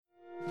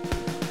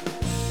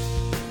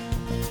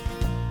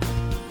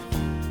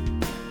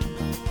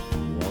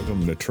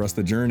Welcome to Trust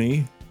the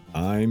Journey.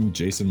 I'm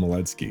Jason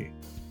Moledzki.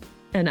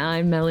 And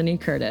I'm Melanie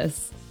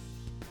Curtis.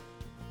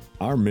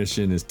 Our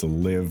mission is to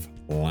live,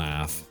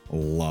 laugh,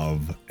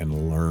 love,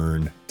 and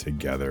learn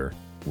together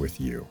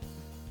with you.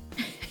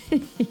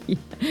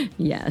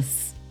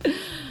 Yes.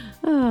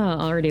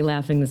 Already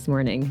laughing this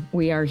morning.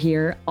 We are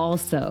here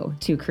also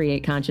to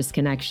create conscious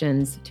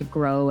connections, to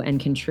grow and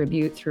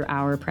contribute through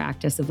our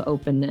practice of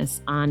openness,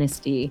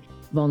 honesty,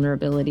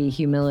 vulnerability,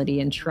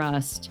 humility, and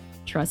trust,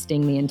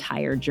 trusting the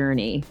entire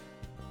journey.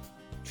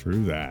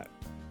 True that.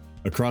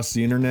 Across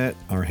the internet,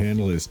 our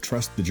handle is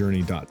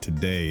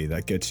trustthejourney.today.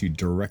 That gets you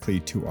directly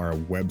to our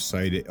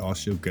website. It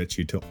also gets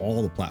you to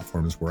all the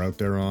platforms we're out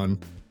there on.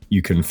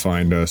 You can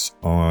find us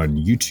on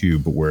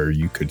YouTube, where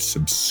you could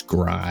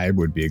subscribe,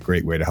 would be a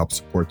great way to help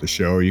support the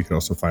show. You can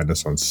also find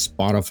us on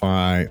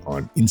Spotify,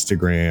 on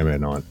Instagram,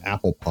 and on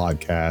Apple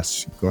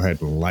Podcasts. Go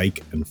ahead and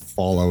like and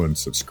follow and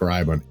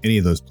subscribe on any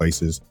of those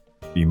places.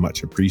 Be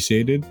much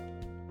appreciated.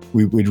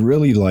 We'd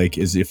really like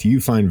is if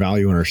you find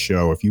value in our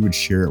show, if you would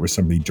share it with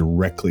somebody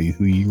directly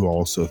who you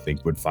also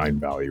think would find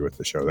value with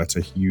the show. That's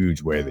a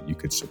huge way that you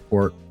could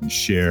support and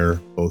share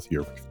both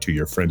to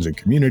your friends and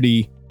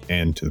community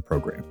and to the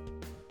program.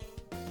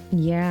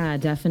 Yeah,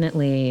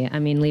 definitely. I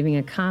mean, leaving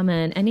a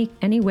comment,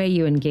 any way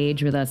you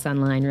engage with us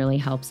online really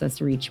helps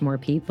us reach more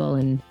people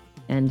and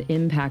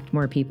impact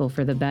more people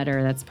for the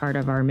better. That's part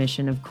of our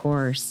mission, of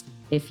course.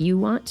 If you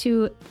want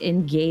to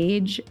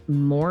engage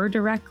more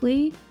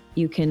directly,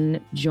 you can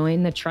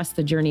join the Trust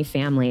the Journey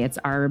family. It's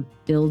our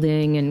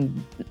building and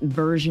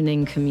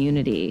versioning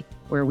community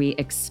where we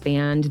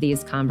expand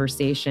these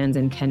conversations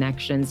and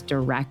connections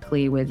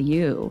directly with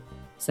you.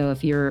 So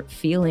if you're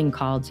feeling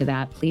called to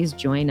that, please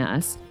join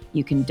us.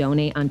 You can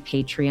donate on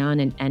Patreon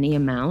in any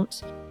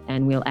amount,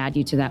 and we'll add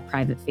you to that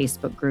private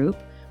Facebook group.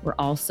 We're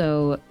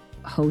also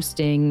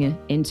hosting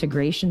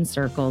integration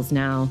circles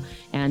now.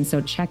 And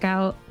so check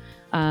out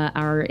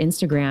our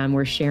Instagram.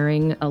 We're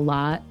sharing a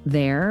lot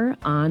there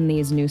on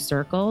these new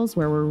circles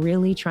where we're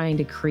really trying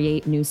to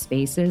create new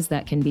spaces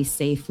that can be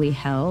safely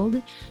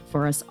held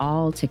for us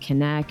all to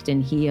connect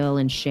and heal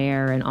and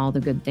share and all the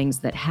good things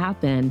that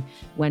happen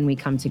when we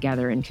come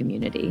together in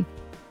community.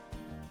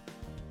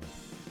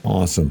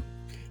 Awesome.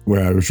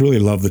 Well, I really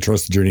love the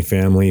Trust the Journey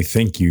family.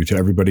 Thank you to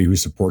everybody who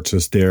supports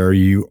us there.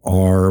 You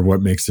are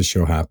what makes the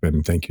show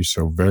happen. Thank you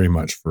so very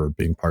much for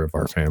being part of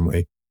our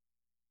family.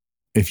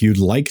 If you'd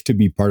like to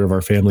be part of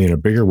our family in a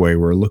bigger way,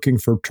 we're looking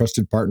for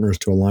trusted partners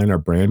to align our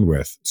brand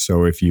with.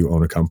 So if you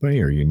own a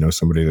company or you know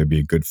somebody that'd be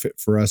a good fit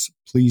for us,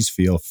 please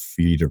feel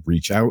free to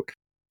reach out.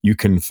 You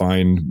can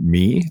find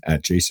me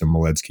at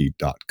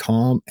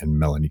jasonmoledzki.com and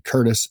Melanie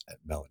Curtis at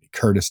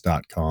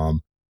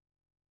melaniecurtis.com.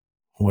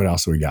 What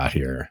else we got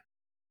here?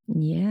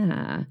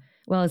 Yeah.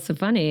 Well, it's so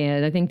funny.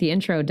 I think the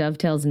intro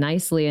dovetails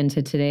nicely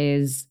into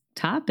today's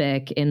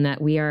topic in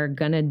that we are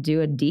going to do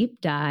a deep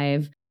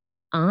dive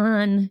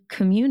on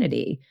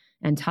community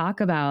and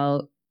talk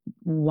about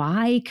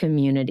why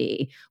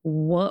community.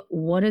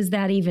 What does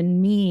that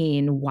even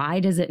mean?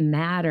 Why does it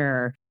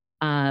matter?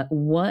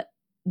 What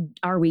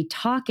are we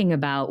talking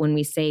about when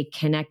we say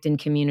connect in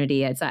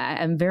community? I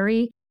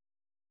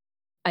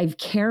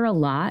care a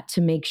lot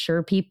to make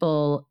sure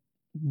people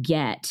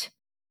get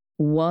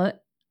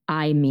what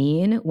I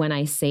mean when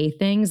I say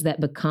things that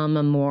become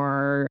a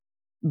more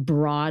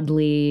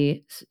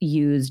broadly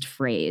used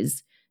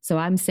phrase. So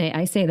I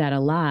say that a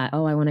lot.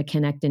 Oh, I want to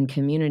connect in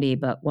community,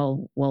 but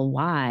well,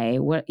 why?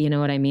 What, you know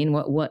what I mean?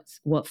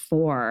 What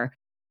for?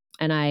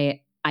 And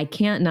I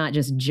can't not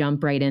just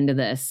jump right into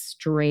this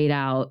straight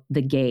out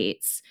the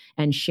gates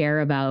and share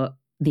about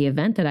the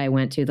event that I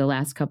went to the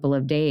last couple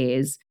of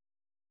days.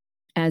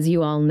 As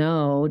you all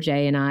know,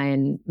 Jay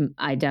and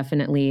I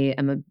definitely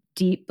am a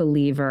deep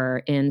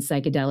believer in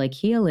psychedelic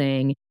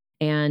healing.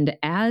 And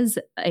as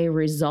a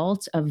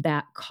result of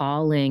that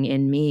calling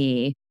in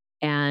me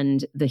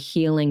and the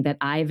healing that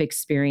I've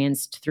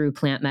experienced through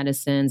plant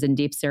medicines and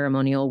deep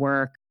ceremonial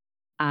work,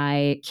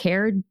 I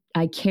care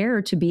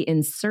to be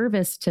in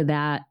service to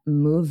that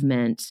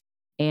movement.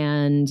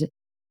 And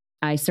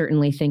I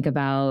certainly think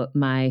about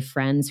my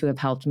friends who have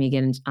helped me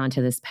get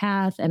onto this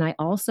path. And I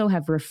also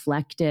have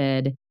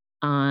reflected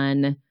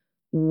on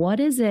what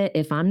is it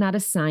if I'm not a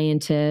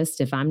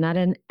scientist, if I'm not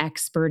an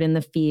expert in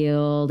the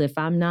field, if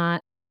I'm not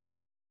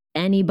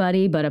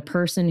anybody but a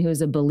person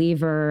who's a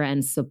believer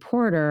and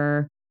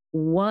supporter,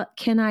 what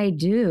can I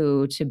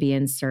do to be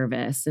in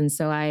service? And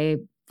so I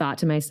thought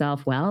to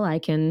myself, well, I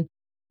can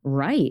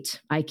write,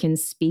 I can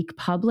speak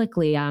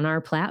publicly on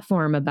our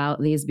platform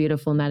about these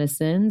beautiful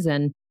medicines.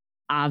 And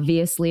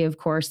obviously, of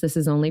course, this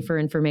is only for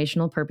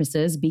informational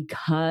purposes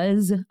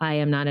because I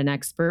am not an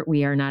expert.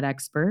 We are not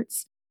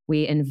experts.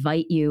 We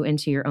invite you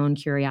into your own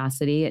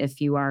curiosity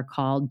if you are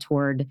called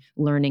toward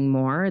learning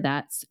more.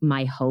 That's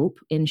my hope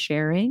in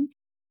sharing.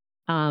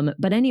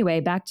 But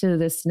anyway, back to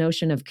this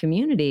notion of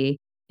community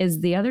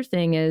is the other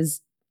thing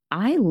is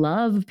I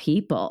love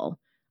people.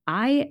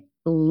 I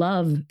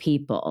love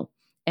people.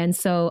 And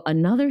so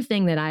another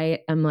thing that I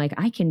am like,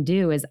 I can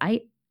do is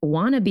I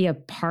want to be a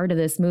part of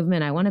this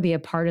movement. I want to be a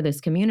part of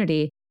this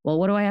community. Well,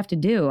 what do I have to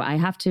do? I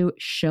have to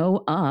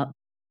show up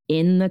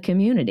in the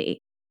community.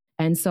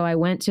 And so I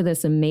went to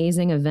this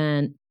amazing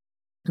event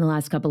in the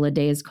last couple of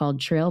days called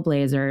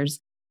Trailblazers.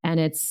 And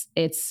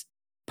it's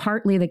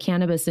partly the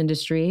cannabis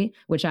industry,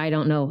 which I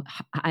don't know,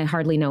 I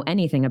hardly know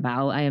anything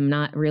about. I am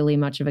not really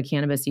much of a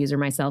cannabis user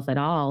myself at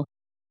all.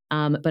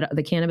 But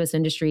the cannabis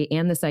industry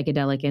and the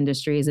psychedelic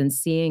industries, and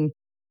seeing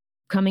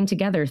coming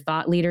together,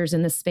 thought leaders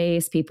in the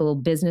space, people,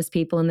 business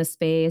people in the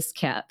space,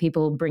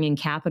 people bringing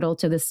capital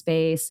to the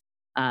space,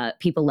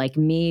 people like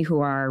me who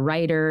are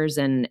writers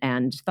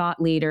and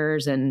thought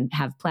leaders and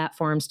have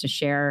platforms to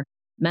share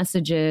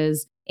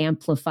messages,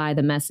 amplify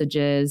the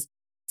messages.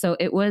 So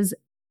it was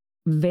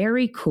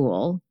very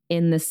cool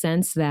in the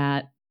sense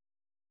that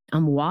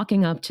I'm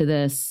walking up to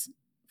this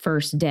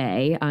first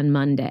day on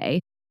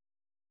Monday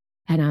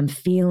and I'm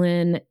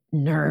feeling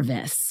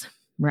nervous,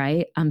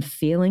 right? I'm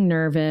feeling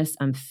nervous.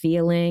 I'm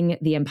feeling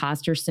the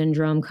imposter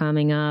syndrome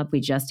coming up.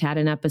 We just had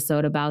an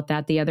episode about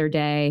that the other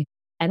day.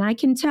 And I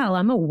can tell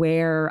I'm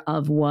aware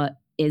of what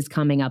is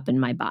coming up in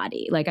my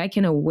body. Like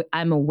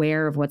I'm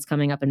aware of what's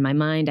coming up in my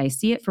mind. I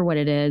see it for what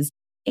it is,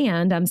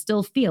 and I'm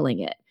still feeling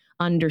it,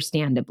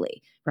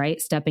 understandably,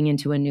 right? Stepping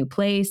into a new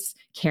place,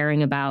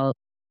 caring about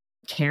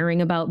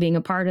being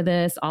a part of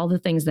this, all the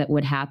things that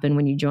would happen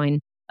when you join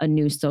a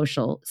new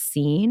social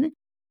scene.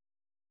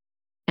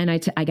 And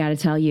I got to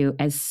tell you,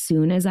 as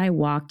soon as I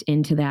walked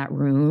into that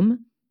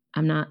room,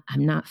 I'm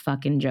not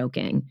fucking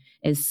joking.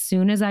 As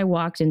soon as I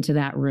walked into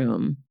that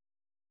room,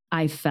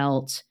 I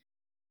felt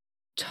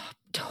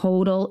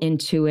total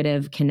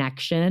intuitive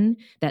connection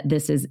that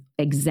this is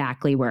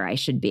exactly where I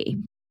should be.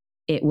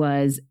 It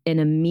was an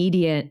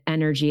immediate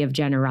energy of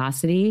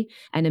generosity,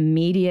 an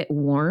immediate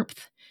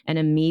warmth, an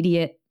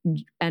immediate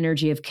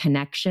energy of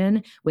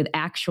connection with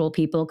actual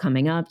people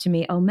coming up to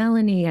me. Oh,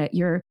 Melanie,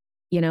 you're,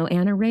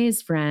 Anna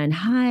Ray's friend.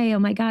 Hi. Oh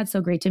my God.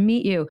 So great to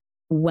meet you.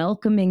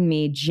 Welcoming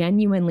me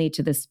genuinely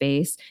to the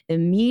space,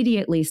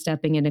 immediately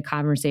stepping into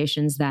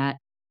conversations that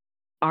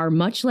are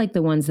much like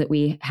the ones that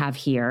we have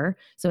here.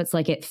 So it's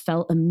like it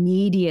felt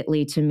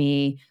immediately to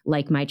me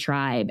like my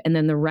tribe. And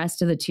then the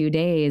rest of the 2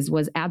 days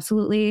was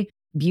absolutely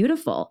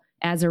beautiful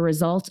as a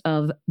result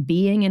of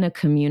being in a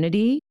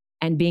community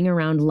and being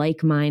around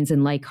like minds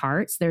and like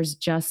hearts. There's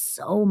just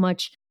so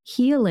much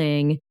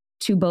healing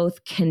to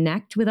both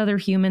connect with other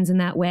humans in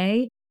that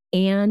way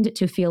and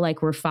to feel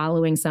like we're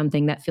following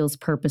something that feels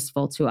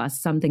purposeful to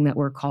us, something that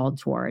we're called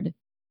toward.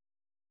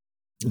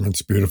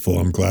 That's beautiful.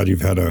 I'm glad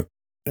you've had a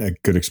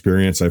good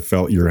experience. I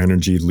felt your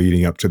energy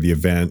leading up to the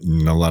event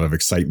and a lot of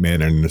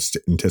excitement and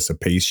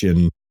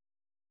anticipation.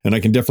 And I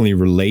can definitely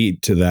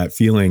relate to that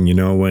feeling,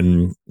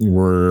 when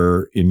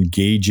we're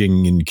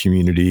engaging in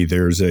community,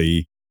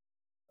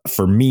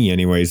 for me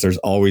anyways, there's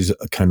always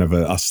a kind of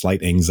a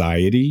slight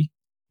anxiety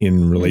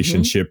in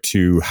relationship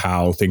to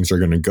how things are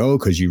going to go,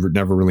 because you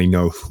never really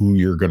know who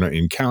you're going to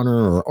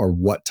encounter or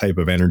what type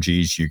of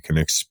energies you can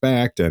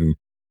expect. And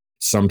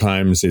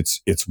sometimes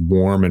it's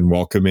warm and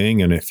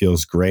welcoming and it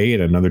feels great.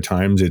 And other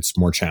times it's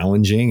more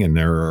challenging and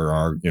there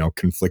are,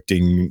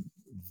 conflicting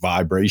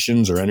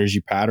vibrations or energy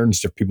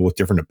patterns to people with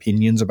different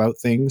opinions about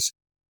things.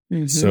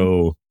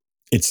 So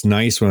it's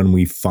nice when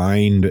we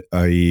find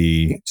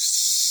a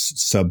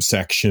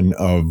subsection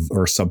of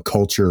or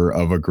subculture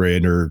of a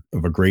greater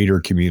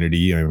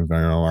community,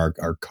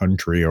 our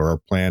country or our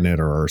planet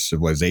or our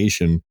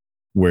civilization,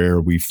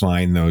 where we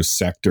find those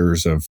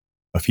sectors of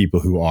people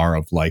who are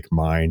of like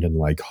mind and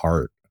like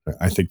heart.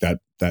 I think that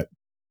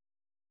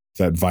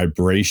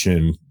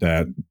vibration,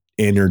 that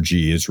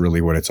energy is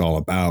really what it's all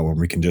about. When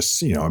we can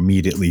just,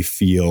 immediately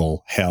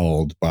feel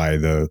held by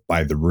the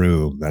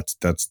room. That's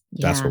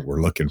what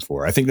we're looking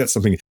for. I think that's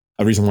something,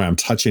 a reason why I'm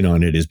touching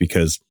on it is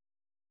because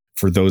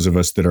for those of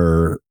us that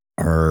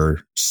are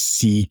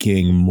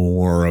seeking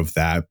more of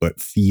that, but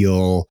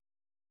feel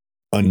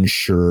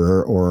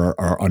unsure or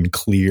are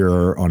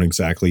unclear on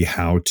exactly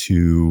how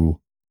to,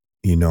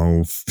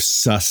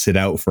 suss it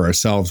out for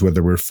ourselves,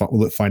 whether we're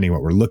finding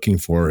what we're looking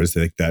for, is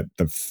like that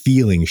the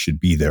feeling should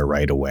be there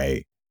right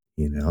away,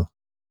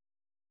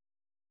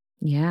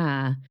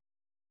 Yeah.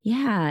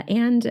 Yeah.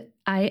 And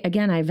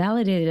I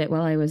validated it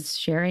while I was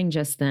sharing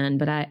just then,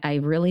 but I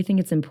really think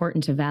it's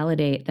important to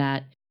validate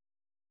that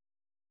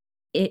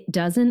it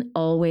doesn't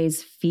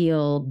always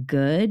feel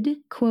good,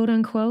 quote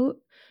unquote,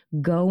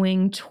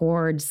 going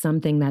towards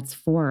something that's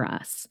for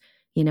us.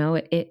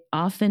 It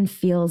often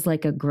feels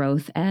like a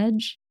growth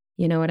edge.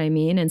 You know what I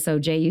mean? And so,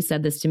 Jay, you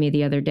said this to me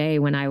the other day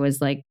when I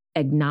was like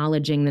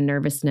acknowledging the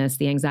nervousness,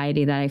 the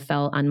anxiety that I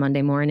felt on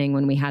Monday morning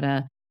when we had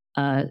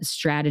a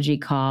strategy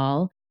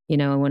call,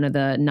 one of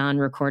the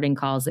non-recording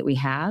calls that we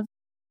have.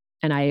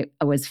 And I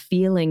was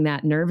feeling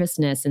that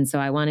nervousness. And so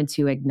I wanted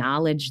to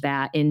acknowledge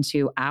that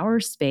into our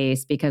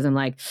space, because I'm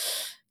like,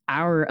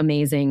 our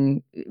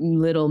amazing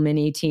little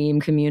mini team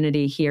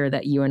community here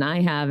that you and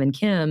I have, and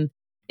Kim,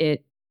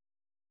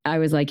 I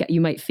was like,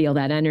 you might feel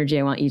that energy.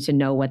 I want you to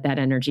know what that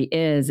energy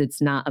is.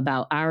 It's not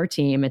about our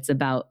team. It's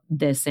about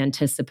this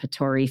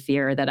anticipatory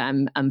fear that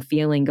I'm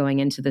feeling going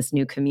into this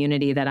new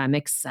community that I'm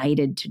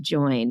excited to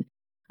join.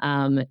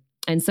 And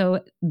And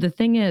so the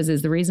thing is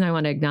the reason I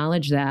want to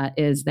acknowledge that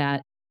is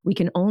that we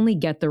can only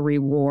get the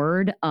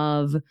reward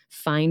of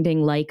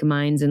finding like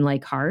minds and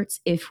like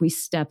hearts if we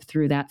step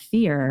through that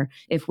fear,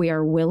 if we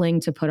are willing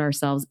to put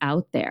ourselves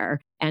out there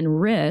and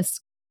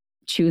risk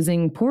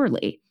choosing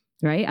poorly,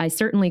 right? I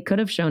certainly could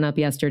have shown up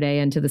yesterday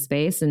into the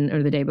space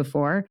or the day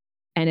before,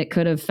 and it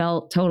could have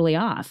felt totally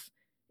off.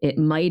 It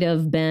might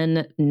have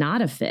been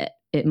not a fit.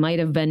 It might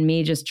have been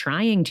me just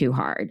trying too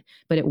hard,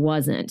 but it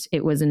wasn't.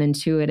 It was an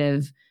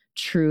intuitive,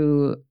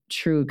 true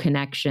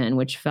connection,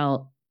 which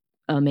felt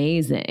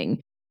amazing.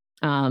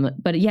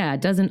 But yeah,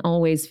 it doesn't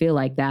always feel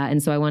like that.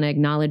 And so I want to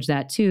acknowledge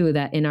that too,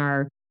 that in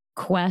our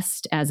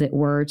quest, as it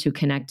were, to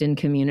connect in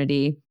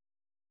community,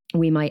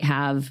 we might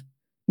have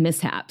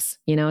mishaps.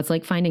 It's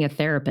like finding a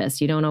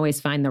therapist. You don't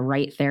always find the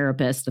right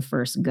therapist the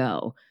first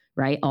go,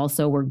 right?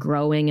 Also, we're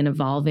growing and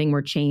evolving,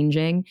 we're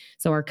changing.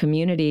 So our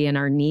community and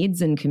our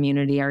needs in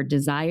community, our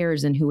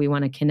desires and who we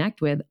want to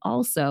connect with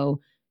also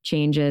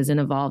changes and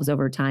evolves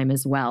over time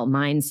as well.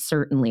 Mine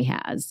certainly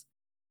has.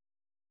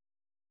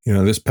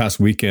 This past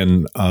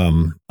weekend,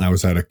 I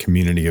was at a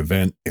community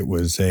event. It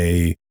was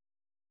a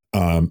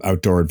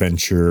outdoor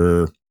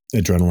adventure,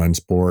 adrenaline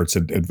sports,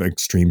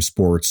 extreme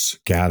sports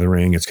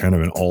gathering. It's kind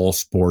of an all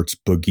sports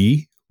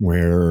boogie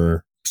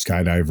where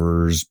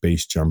skydivers,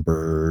 base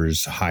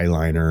jumpers,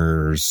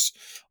 highliners,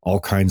 all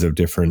kinds of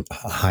different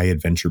high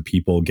adventure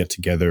people get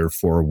together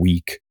for a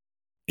week.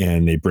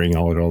 And they bring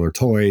all their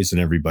toys and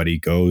everybody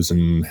goes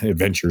and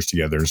adventures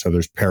together. So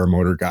there's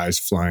paramotor guys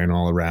flying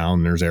all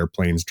around. There's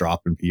airplanes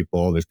dropping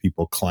people. There's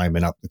people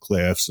climbing up the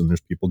cliffs and there's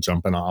people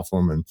jumping off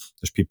them. And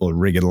there's people in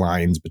rigged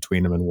lines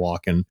between them and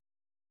walking.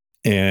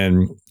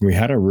 And we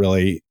had a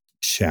really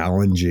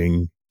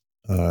challenging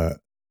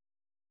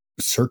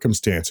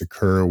circumstance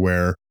occur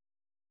where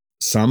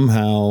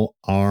somehow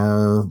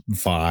our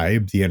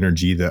vibe, the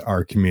energy that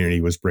our community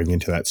was bringing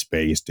to that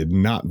space, did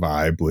not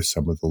vibe with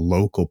some of the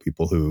local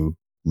people who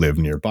live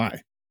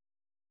nearby.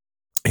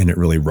 And it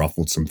really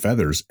ruffled some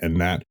feathers, and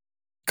that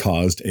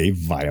caused a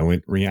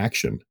violent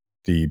reaction.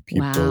 The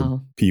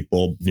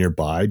people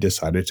nearby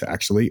decided to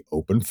actually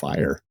open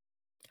fire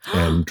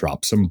and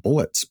drop some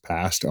bullets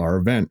past our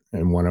event.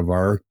 And one of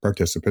our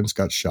participants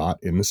got shot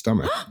in the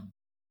stomach.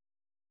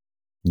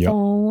 Yep.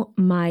 Oh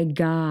my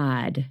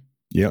God.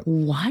 Yep.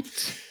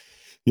 What?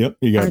 Yep.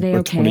 You got Are they a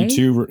okay?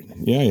 22.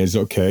 Yeah, he's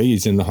okay.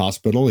 He's in the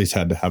hospital. He's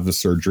had to have the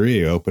surgery.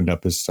 He opened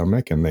up his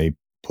stomach and they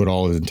put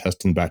all his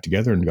intestine back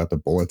together and got the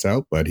bullets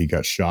out, but he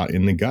got shot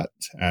in the gut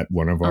at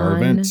one of our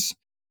events.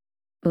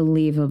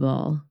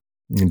 Unbelievable.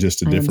 And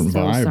just a different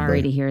vibe. I'm so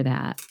sorry to hear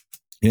that.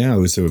 Yeah,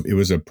 it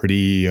was a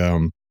pretty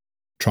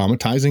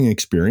traumatizing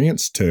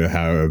experience to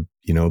have,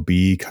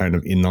 be kind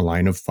of in the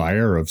line of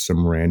fire of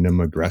some random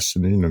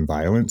aggression and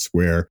violence,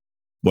 where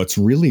what's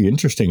really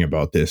interesting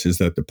about this is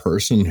that the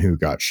person who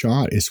got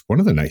shot is one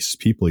of the nicest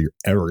people you're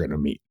ever going to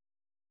meet.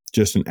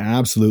 Just an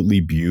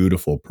absolutely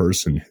beautiful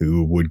person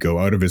who would go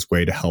out of his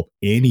way to help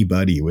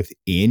anybody with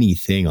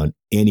anything on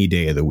any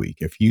day of the week.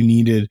 If you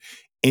needed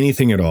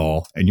anything at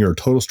all and you're a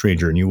total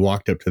stranger and you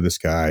walked up to this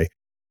guy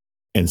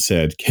and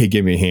said, "Hey,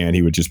 give me a hand,"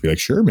 he would just be like,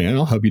 "Sure, man,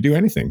 I'll help you do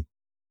anything."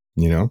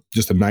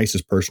 Just the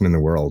nicest person in the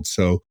world.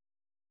 So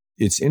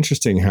it's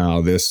interesting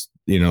how this,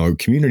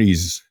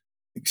 communities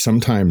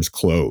sometimes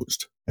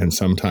closed and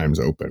sometimes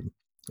open.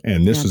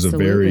 And this is a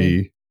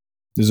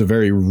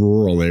very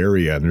rural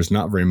area and there's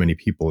not very many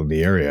people in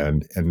the area.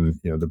 And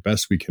the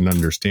best we can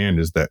understand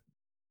is that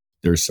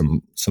there's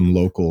some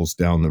locals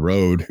down the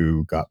road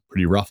who got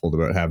pretty ruffled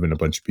about having a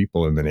bunch of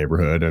people in the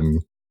neighborhood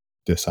and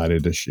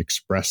decided to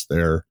express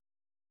their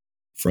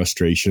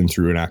frustration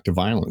through an act of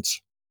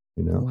violence,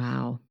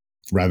 Wow.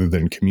 rather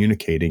than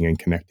communicating and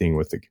connecting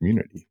with the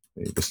community.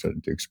 They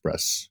decided to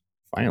express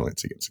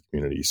violence against the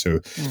community.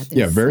 So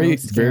very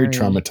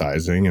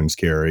traumatizing and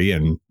scary.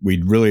 And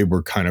we really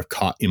were kind of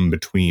caught in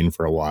between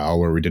for a while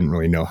where we didn't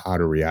really know how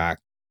to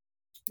react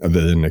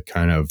other than to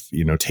kind of,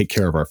 take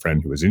care of our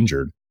friend who was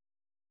injured.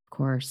 Of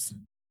course.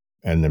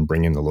 And then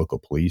bring in the local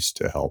police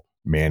to help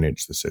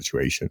manage the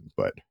situation.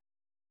 But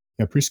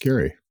yeah, pretty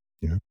scary.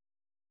 Yeah.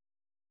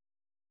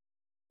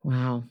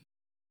 Wow.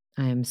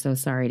 I am so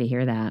sorry to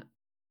hear that.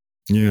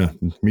 Yeah,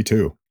 me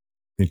too.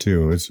 It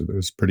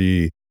was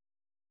pretty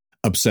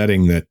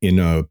upsetting that in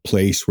a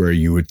place where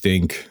you would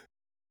think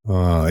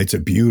it's a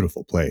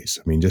beautiful place.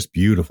 I mean, just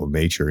beautiful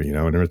nature,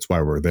 and that's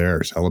why we're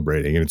there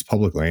celebrating, and it's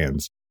public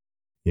lands,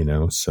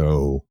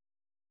 so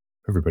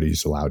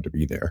everybody's allowed to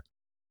be there.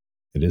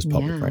 It is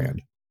public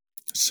land.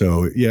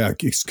 So yeah,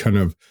 it's kind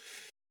of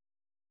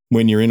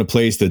when you're in a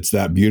place that's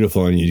that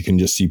beautiful and you can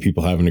just see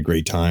people having a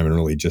great time and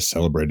really just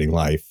celebrating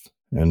life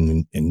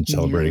and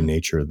celebrating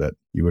nature, that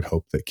you would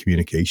hope that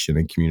communication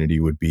and community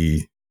would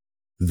be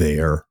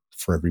there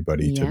for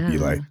everybody to be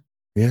like,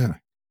 yeah,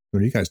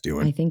 what are you guys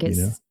doing? I think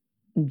it's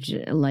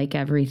like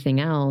everything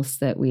else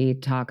that we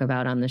talk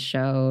about on the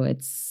show.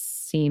 It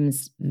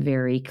seems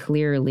very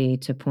clearly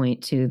to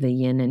point to the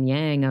yin and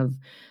yang of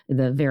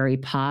the very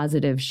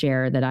positive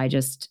share that I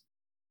just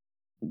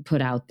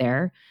put out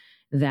there,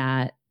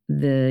 that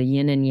the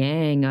yin and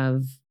yang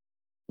of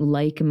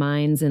like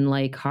minds and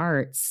like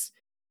hearts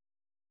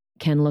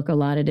can look a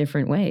lot of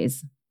different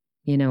ways.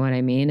 You know what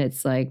I mean?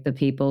 It's like the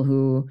people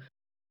who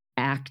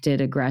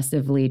acted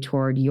aggressively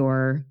toward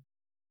your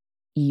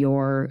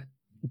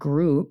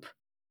group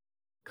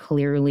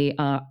clearly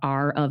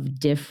are of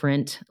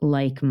different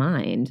like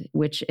mind,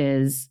 which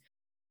is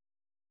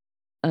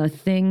a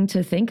thing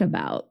to think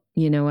about.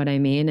 You know what I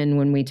mean? And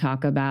when we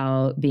talk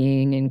about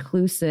being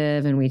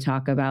inclusive and we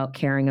talk about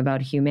caring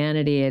about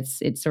humanity,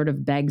 it sort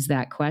of begs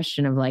that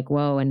question of like,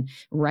 whoa, and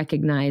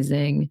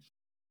recognizing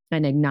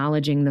and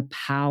acknowledging the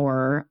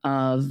power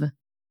of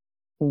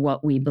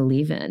what we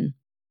believe in,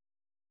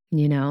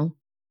 you know?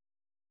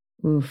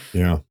 Oof.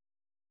 Yeah.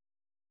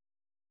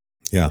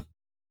 Yeah.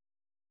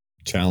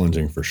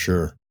 Challenging for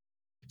sure.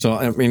 So,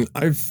 I mean,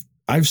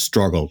 I've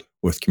struggled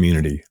with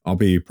community. I'll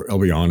be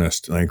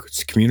honest. Like,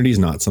 community is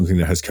not something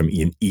that has come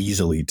in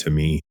easily to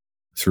me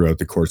throughout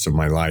the course of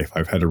my life.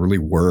 I've had to really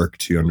work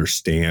to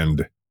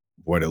understand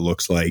what it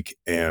looks like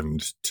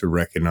and to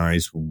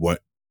recognize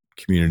what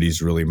community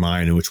is really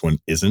mine and which one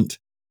isn't,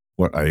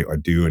 what I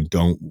do and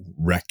don't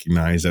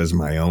recognize as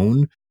my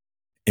own.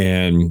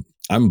 And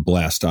I'm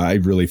blessed. I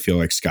really feel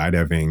like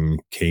skydiving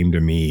came to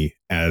me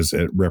as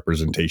a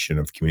representation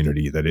of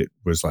community, that it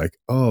was like,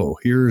 oh,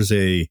 here's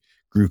a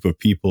group of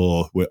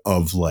people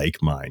of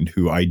like mind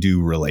who I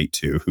do relate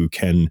to, who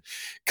can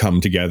come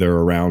together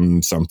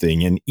around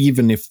something. And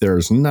even if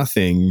there's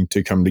nothing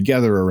to come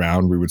together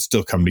around, we would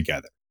still come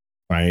together,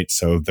 right?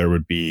 So there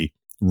would be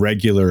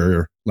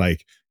regular,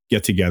 like,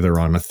 get together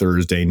on a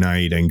Thursday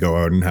night and go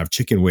out and have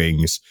chicken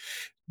wings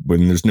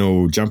when there's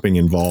no jumping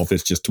involved.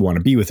 It's just to want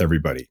to be with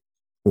everybody.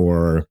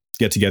 Or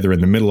get together in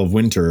the middle of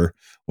winter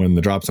when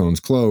the drop zone's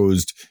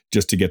closed,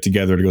 just to get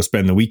together to go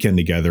spend the weekend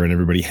together and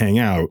everybody hang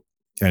out.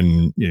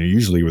 And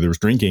usually there was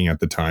drinking at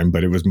the time,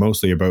 but it was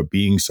mostly about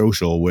being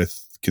social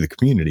with the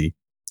community.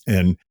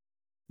 And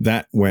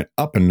that went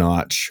up a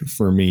notch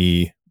for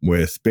me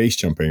with base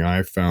jumping.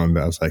 I found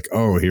that I was like,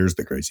 oh, here's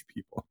the crazy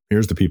people.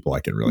 Here's the people I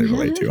can really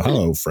relate to.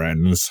 Hello,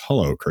 friends.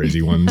 Hello,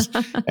 crazy ones.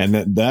 And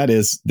that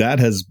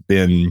has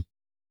been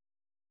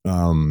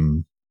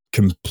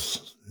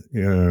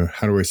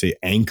how do I say,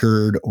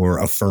 anchored or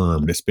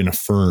affirmed? It's been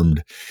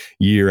affirmed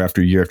year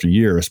after year after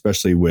year,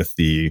 especially with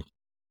the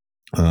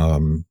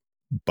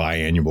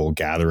biannual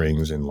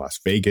gatherings in Las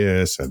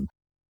Vegas and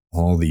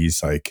all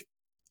these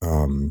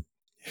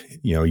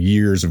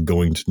years of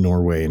going to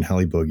Norway and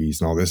heli boogies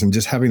and all this, and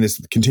just having this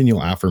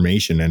continual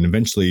affirmation. And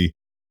eventually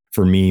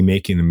for me,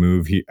 making the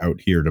move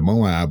out here to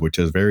Moab, which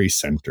is very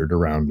centered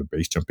around the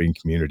base jumping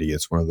community.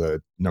 It's one of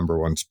the number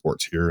one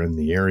sports here in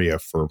the area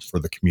for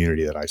the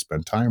community that I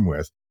spend time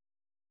with.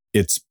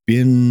 It's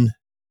been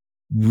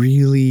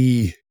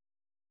really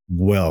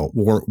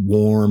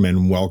warm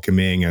and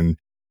welcoming, and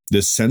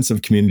this sense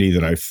of community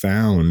that I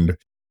found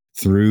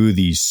through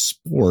these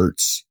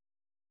sports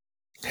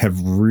have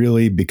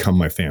really become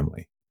my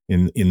family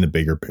in the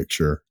bigger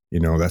picture.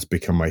 That's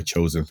become my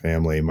chosen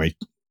family.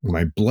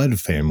 My blood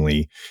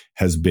family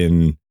has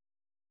been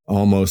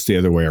almost the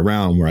other way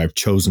around, where I've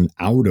chosen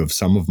out of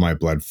some of my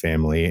blood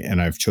family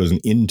and I've chosen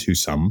into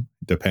some.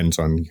 Depends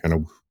on kind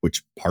of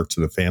which parts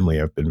of the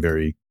family I've been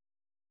very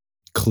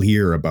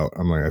clear about.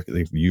 I'm like, I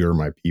think you're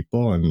my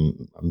people,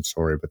 and I'm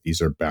sorry, but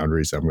these are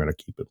boundaries I'm going to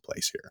keep in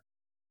place here.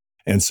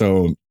 And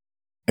so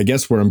I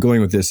guess where I'm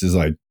going with this is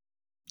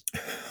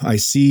I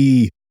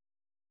see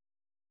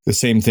the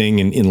same thing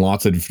in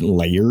lots of different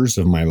layers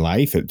of my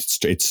life.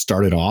 It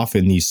started off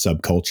in these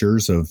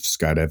subcultures of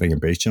skydiving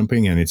and base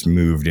jumping, and it's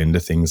moved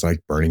into things like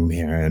Burning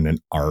Man and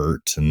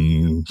art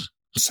and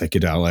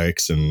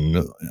psychedelics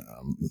and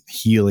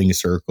healing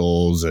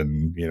circles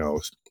and,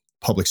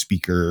 public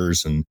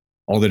speakers and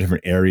all the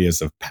different areas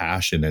of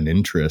passion and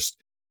interest.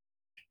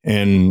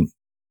 And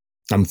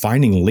I'm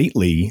finding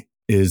lately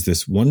is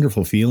this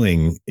wonderful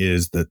feeling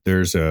is that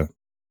there's a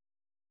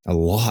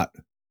lot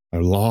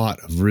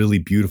of really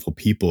beautiful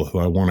people who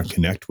I want to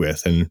connect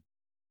with. And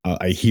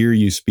I hear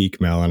you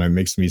speak, Mel, and it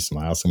makes me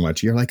smile so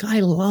much. You're like,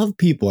 I love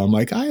people. I'm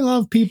like, I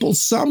love people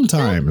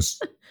sometimes.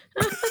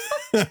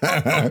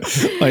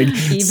 Like,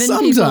 even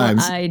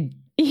sometimes.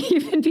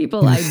 Even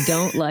people I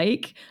don't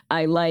like,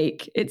 I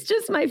like. It's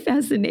just my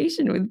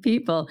fascination with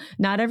people.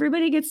 Not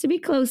everybody gets to be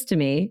close to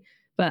me,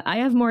 but I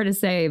have more to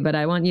say, but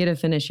I want you to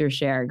finish your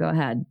share. Go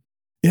ahead.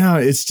 Yeah,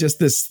 it's just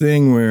this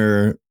thing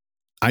where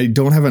I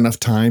don't have enough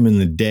time in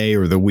the day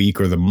or the week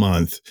or the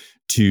month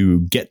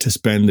to get to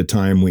spend the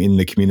time in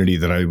the community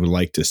that I would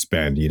like to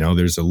spend.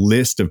 There's a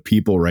list of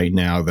people right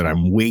now that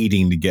I'm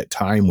waiting to get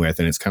time with.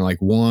 And it's kind of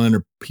like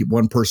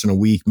one person a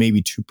week,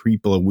 maybe two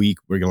people a week.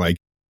 We're going to like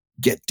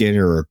get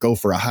dinner or go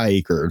for a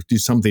hike or do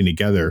something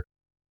together.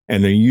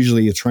 And they're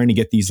usually trying to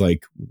get these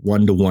like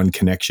one-to-one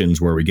connections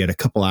where we get a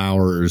couple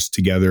hours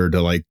together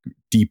to like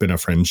deepen a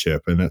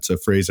friendship. And that's a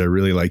phrase I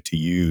really like to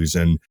use.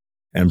 And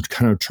I'm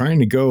kind of trying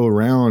to go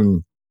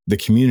around the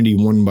community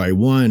one by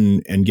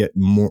one and get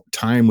more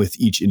time with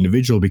each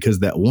individual, because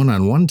that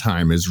one-on-one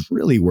time is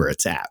really where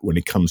it's at when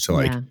it comes to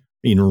like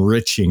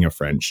enriching a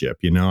friendship.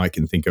 I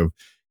can think of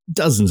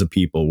dozens of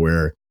people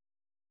where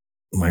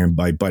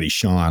my buddy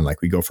Sean,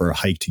 like we go for a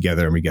hike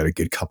together and we get a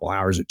good couple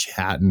hours of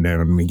chatting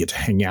and we get to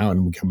hang out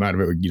and we come out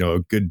of it with,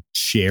 a good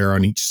share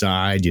on each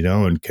side,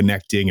 and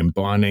connecting and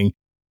bonding.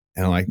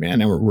 And I'm like, man,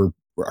 now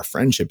our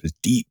friendship is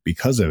deep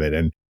because of it.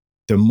 And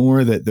the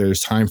more that there's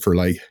time for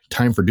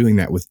doing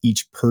that with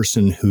each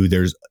person who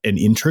there's an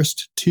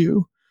interest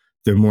to,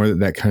 the more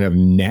that kind of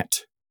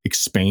net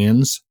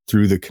expands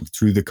through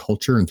the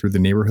culture and through the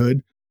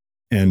neighborhood.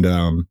 And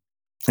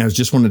I was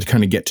just wanted to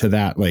kind of get to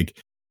that,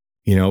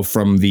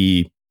 from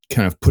the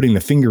kind of putting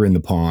the finger in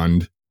the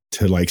pond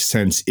to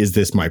sense, is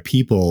this my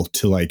people,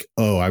 to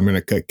I'm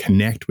going to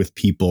connect with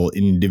people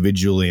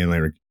individually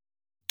and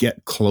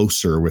get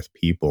closer with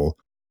people,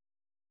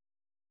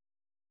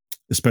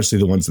 especially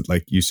the ones that,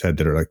 like you said,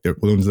 that are the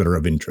ones that are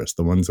of interest,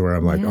 the ones where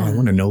I'm I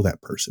want to know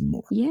that person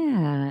more.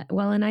 Yeah.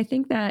 Well, and I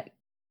think that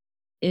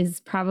is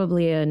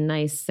probably a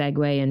nice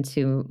segue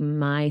into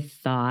my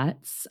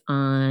thoughts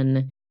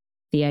on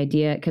the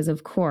idea, because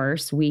of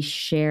course we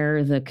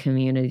share the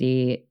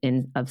community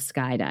of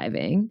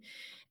skydiving.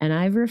 And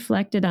I've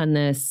reflected on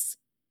this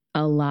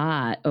a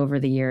lot over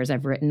the years.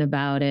 I've written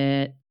about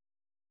it.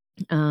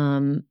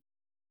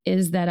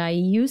 Is that I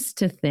used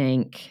to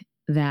think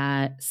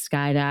that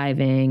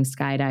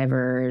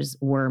skydivers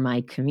were my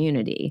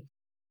community.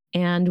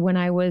 And when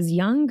I was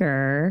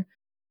younger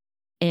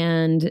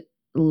and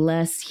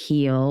less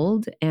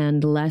healed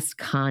and less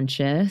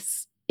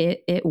conscious,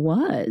 it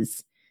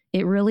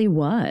really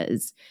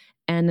was.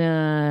 And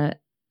I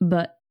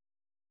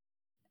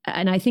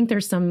think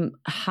there's some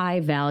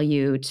high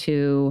value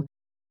to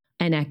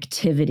an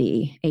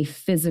activity, a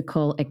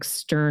physical,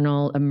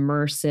 external,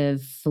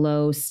 immersive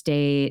flow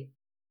state.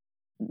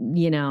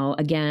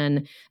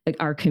 Again,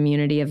 our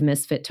community of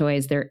misfit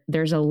toys,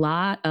 there's a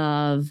lot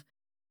of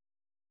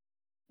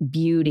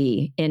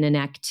beauty in an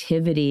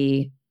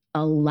activity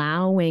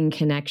allowing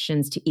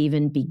connections to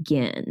even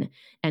begin.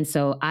 And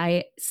so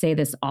I say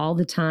this all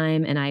the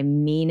time and I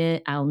mean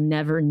it. I'll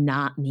never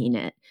not mean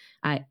it.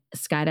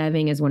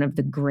 Skydiving is one of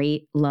the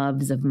great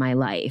loves of my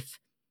life.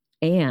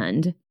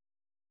 And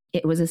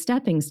it was a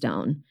stepping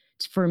stone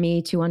for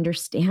me to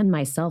understand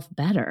myself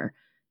better.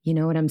 You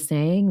know what I'm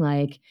saying?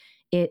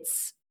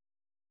 It's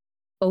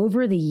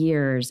over the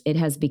years, it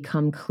has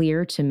become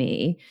clear to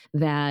me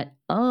that,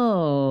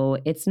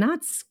 it's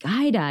not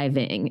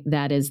skydiving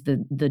that is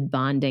the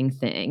bonding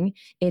thing.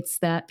 It's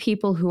that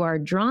people who are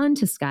drawn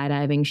to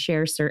skydiving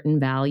share certain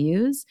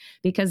values,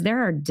 because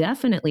there are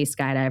definitely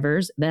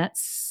skydivers that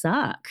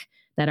suck,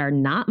 that are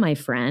not my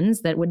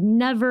friends, that would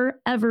never,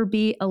 ever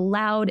be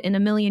allowed in a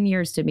million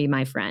years to be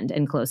my friend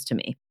and close to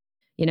me.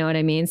 You know what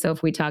I mean? So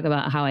if we talk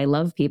about how I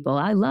love people,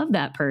 I love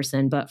that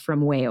person, but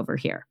from way over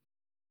here.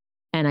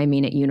 And I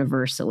mean it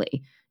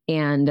universally.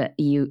 And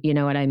you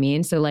know what I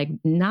mean? So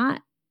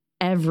not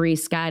every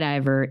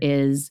skydiver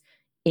is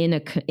in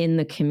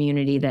the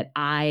community that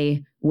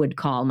I would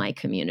call my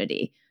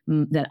community,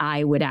 that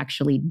I would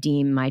actually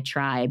deem my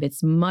tribe.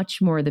 It's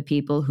much more the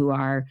people who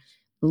are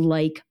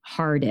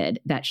like-hearted,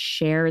 that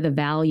share the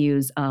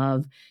values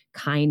of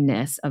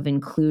kindness, of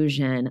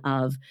inclusion,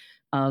 of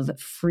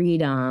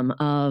freedom,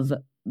 of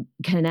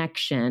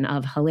connection,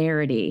 of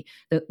hilarity,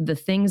 the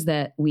things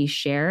that we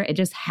share. It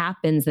just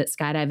happens that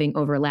skydiving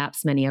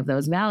overlaps many of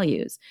those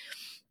values.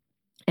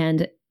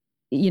 And,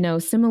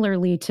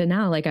 similarly to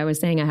now, like I was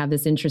saying, I have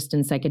this interest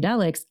in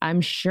psychedelics.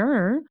 I'm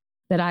sure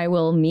that I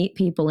will meet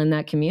people in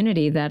that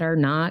community that are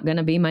not going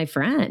to be my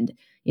friend.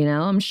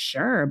 I'm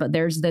sure, but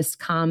there's this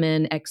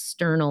common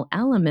external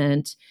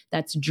element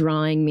that's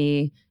drawing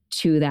me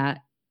to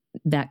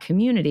that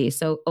community.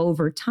 So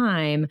over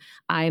time,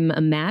 I'm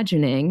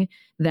imagining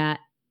that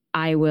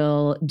I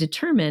will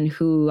determine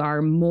who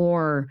are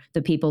more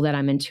the people that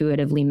I'm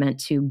intuitively meant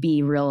to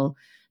be real,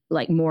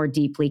 more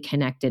deeply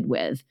connected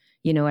with.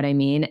 You know what I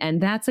mean? And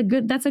that's a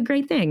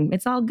great thing.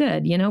 It's all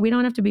good. We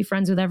don't have to be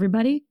friends with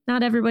everybody.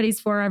 Not everybody's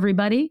for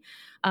everybody.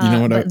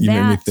 You made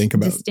me think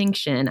about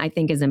distinction, I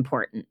think, is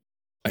important.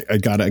 I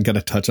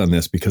gotta touch on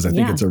this because I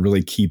think it's a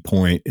really key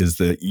point, is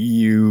that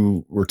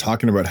you were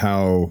talking about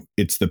how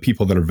it's the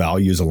people that are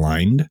values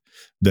aligned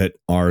that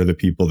are the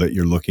people that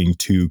you're looking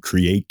to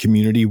create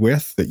community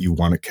with, that you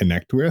want to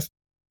connect with.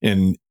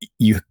 And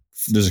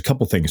there's a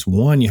couple things.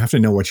 One, you have to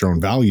know what your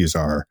own values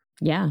are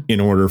in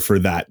order for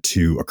that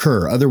to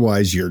occur.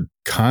 Otherwise, you're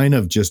kind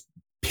of just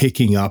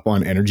picking up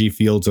on energy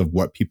fields of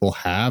what people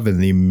have,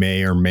 and they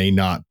may or may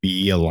not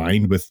be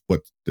aligned with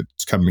what's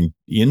coming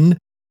in.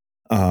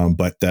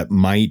 But that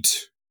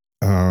might,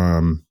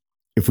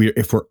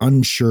 if we're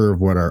unsure of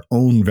what our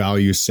own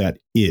value set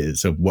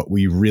is, of what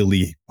we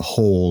really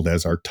hold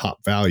as our top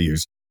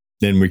values,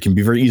 then we can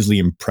be very easily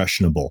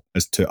impressionable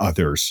as to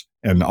others,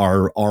 and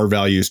our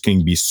values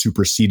can be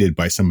superseded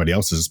by somebody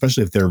else's,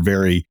 especially if they're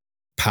very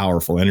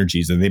powerful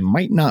energies. And they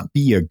might not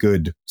be a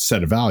good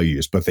set of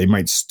values, but they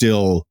might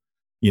still,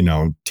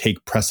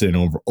 take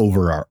precedent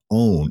over our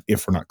own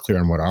if we're not clear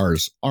on what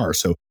ours are.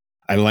 So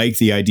I like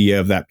the idea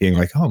of that being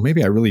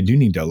maybe I really do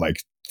need to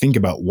think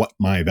about what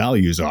my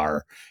values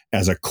are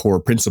as a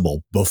core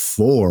principle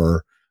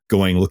before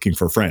going looking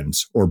for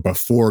friends or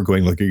before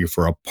going looking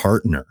for a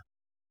partner.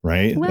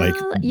 right? Like,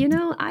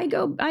 Well, I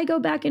go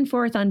back and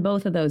forth on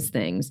both of those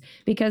things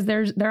because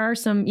there are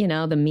some,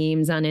 the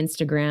memes on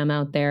Instagram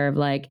out there of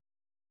like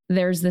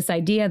there's this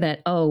idea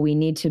that, oh, we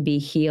need to be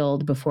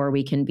healed before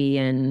we can be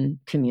in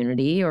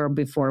community or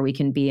before we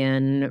can be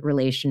in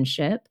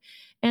relationship.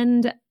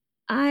 And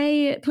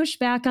I push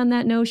back on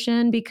that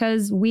notion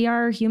because we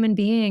are human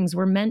beings.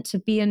 We're meant to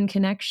be in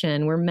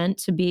connection. We're meant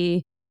to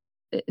be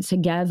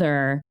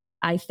together.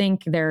 I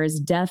think there's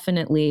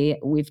definitely,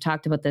 we've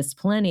talked about this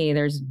plenty,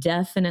 there's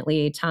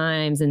definitely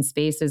times and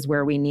spaces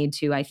where we need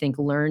to, I think,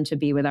 learn to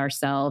be with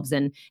ourselves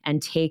and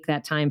take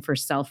that time for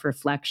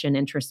self-reflection,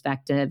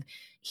 introspective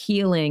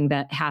healing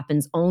that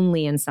happens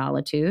only in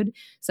solitude.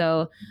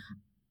 So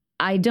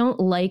I don't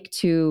like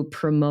to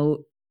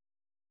promote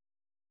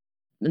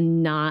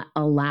not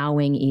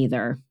allowing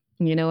either.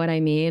 You know what I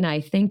mean? I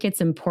think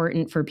it's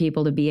important for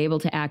people to be able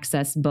to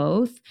access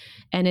both.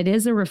 And it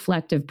is a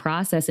reflective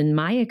process, in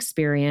my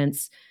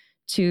experience,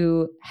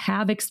 to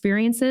have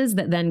experiences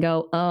that then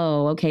go,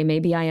 oh, okay,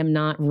 maybe I am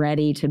not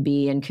ready to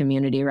be in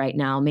community right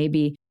now.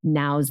 Maybe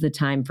now's the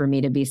time for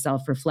me to be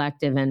self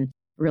reflective and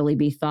really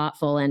be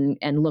thoughtful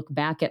and look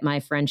back at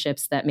my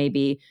friendships that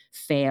maybe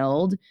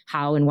failed.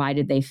 How and why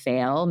did they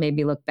fail?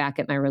 Maybe look back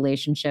at my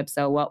relationships.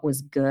 So, what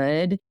was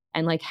good?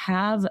 And like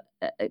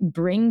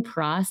bring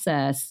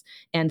process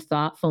and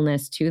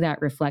thoughtfulness to that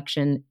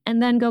reflection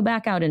and then go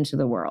back out into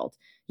the world.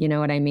 You know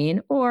what I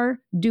mean? Or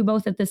do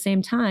both at the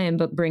same time,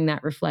 but bring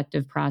that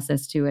reflective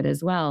process to it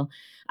as well.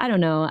 I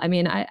don't know. I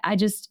mean,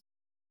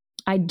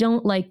 I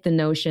don't like the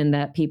notion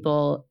that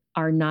people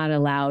are not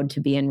allowed to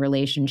be in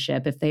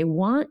relationship if they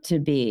want to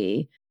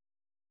be,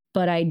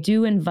 but I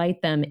do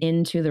invite them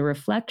into the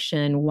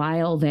reflection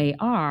while they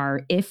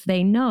are, if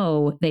they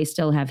know they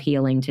still have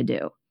healing to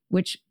do,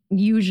 which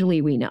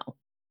usually we know.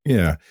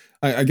 yeah,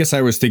 I guess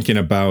I was thinking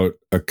about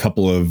a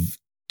couple of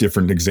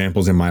different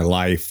examples in my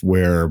life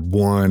where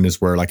one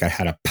is where like I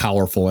had a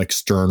powerful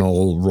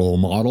external role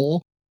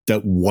model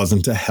that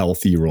wasn't a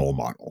healthy role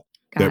model.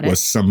 That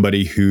was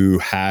somebody who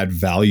had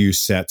value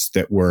sets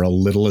that were a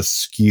little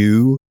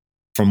askew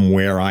from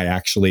where I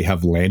actually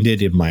have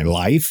landed in my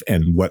life,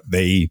 and what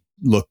they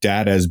looked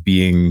at as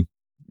being,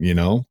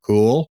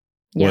 cool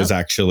was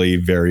actually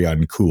very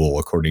uncool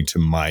according to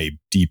my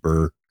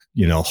deeper,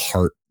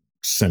 heart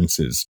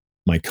senses,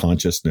 my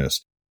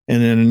consciousness.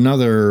 And then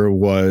another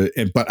was,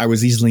 but I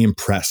was easily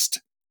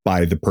impressed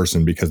by the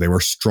person because they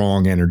were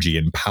strong energy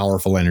and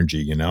powerful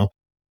energy,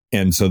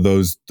 And so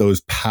those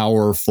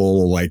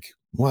powerful, like,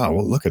 wow,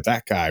 well, look at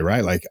that guy,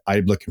 right? Like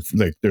I'm looking for,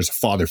 like, there's a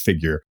father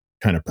figure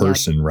kind of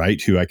person,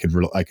 right? Who I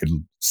could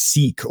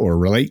seek or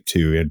relate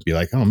to and be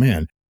like, oh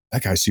man,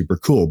 that guy's super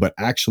cool. But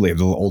actually,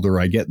 the older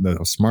I get, the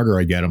smarter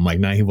I get, I'm like,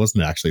 nah, he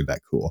wasn't actually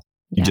that cool.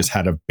 He just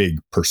had a big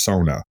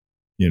persona,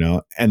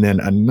 And then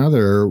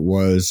another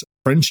was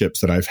friendships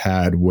that I've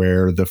had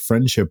where the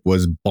friendship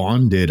was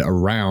bonded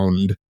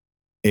around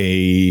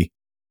a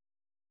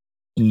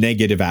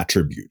negative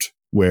attribute,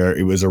 where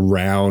it was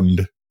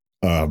around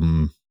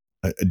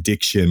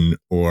addiction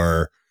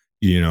or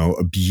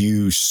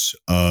abuse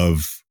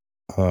of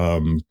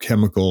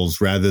chemicals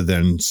rather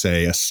than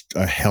say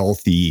a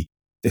healthy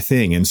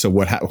thing. And so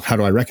how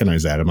do I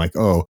recognize that? I'm like,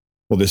 oh,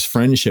 well, this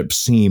friendship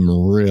seemed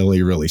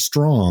really, really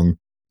strong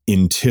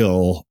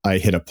until I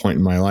hit a point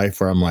in my life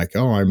where I'm like,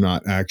 oh, I'm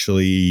not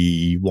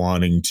actually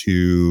wanting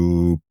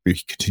to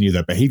continue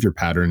that behavior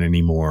pattern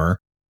anymore.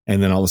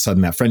 And then all of a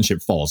sudden that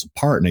friendship falls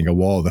apart, and I go,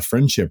 well, the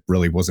friendship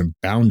really wasn't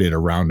bounded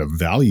around a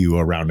value,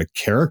 around a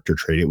character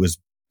trait. It was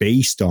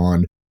based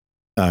on,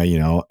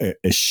 a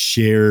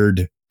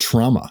shared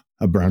trauma,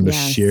 around a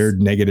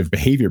shared negative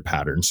behavior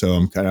pattern. So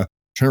I'm kind of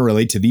trying to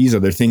relate to these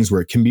other things where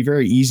it can be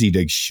very easy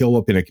to show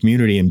up in a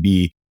community and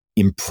be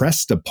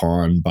impressed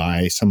upon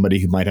by somebody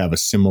who might have a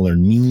similar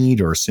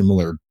need or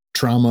similar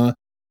trauma,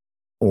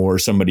 or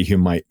somebody who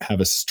might have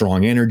a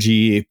strong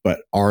energy,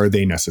 but are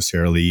they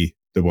necessarily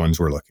the ones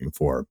we're looking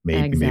for?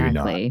 Maybe not,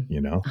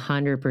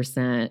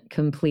 100%.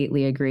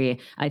 Completely agree.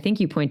 I think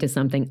you point to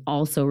something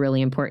also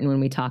really important when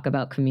we talk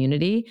about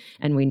community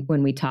and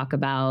when we talk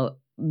about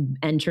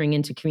entering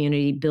into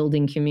community,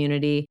 building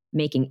community,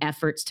 making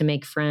efforts to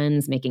make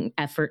friends, making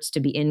efforts to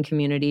be in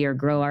community or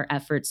grow our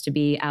efforts to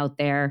be out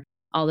there.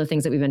 All the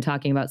things that we've been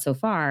talking about so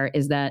far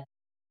is that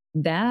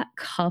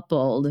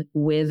coupled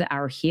with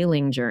our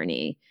healing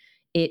journey,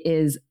 it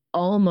is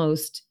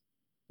almost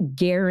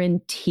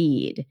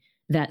guaranteed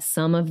that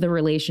some of the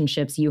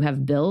relationships you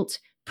have built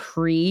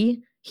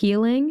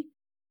pre-healing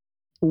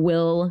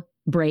will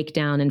break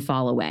down and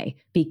fall away,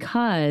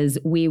 because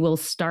we will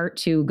start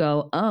to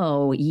go,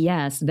 oh,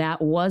 yes,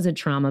 that was a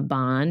trauma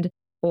bond,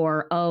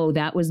 or, oh,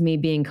 that was me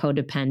being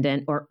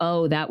codependent, or,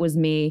 oh, that was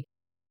me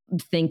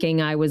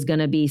thinking I was going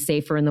to be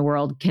safer in the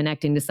world,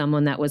 connecting to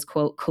someone that was,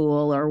 quote,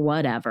 cool or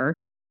whatever.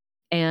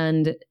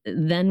 And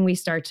then we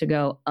start to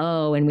go,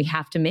 oh, and we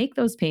have to make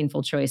those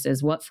painful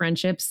choices. What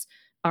friendships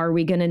are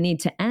we going to need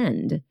to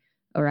end?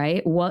 All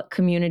right. What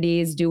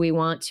communities do we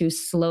want to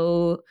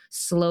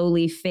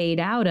slowly fade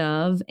out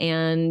of?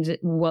 And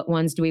what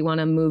ones do we want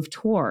to move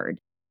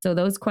toward? So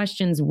those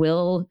questions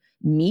will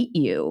meet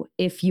you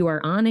if you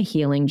are on a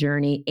healing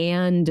journey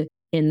and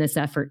in this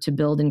effort to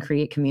build and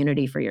create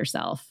community for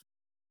yourself.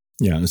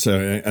 Yeah. So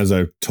as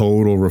a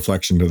total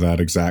reflection to that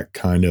exact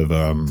kind of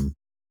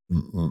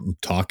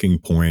talking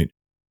point,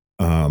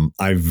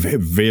 I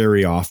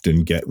very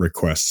often get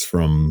requests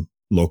from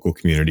local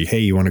community. Hey,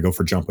 you want to go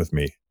for a jump with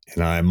me?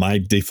 And my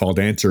default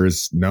answer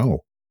is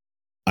no,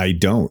 I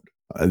don't.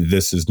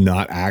 This is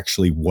not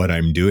actually what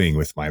I'm doing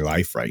with my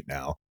life right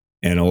now.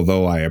 And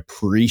although I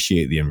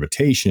appreciate the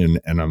invitation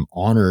and I'm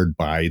honored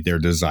by their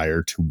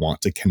desire to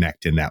want to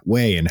connect in that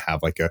way and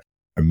have like a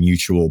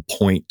mutual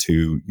point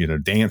to,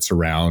 dance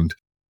around,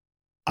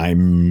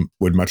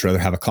 would much rather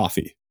have a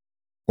coffee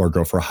or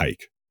go for a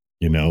hike,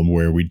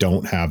 where we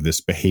don't have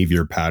this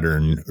behavior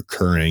pattern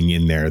occurring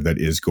in there that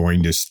is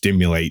going to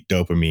stimulate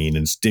dopamine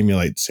and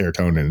stimulate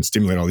serotonin and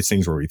stimulate all these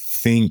things where we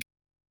think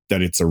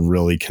that it's a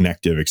really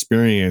connective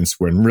experience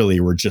when really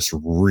we're just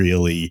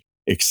really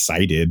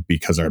excited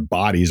because our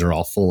bodies are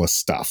all full of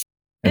stuff.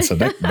 And so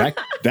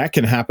that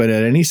can happen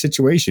at any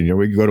situation.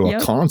 We can go to a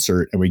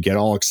concert and we get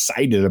all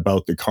excited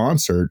about the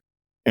concert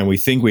and we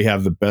think we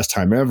have the best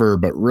time ever,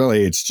 but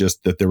really it's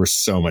just that there was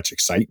so much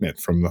excitement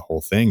from the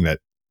whole thing that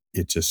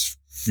it just,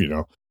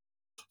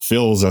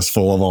 fills us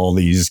full of all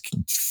these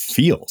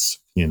feels,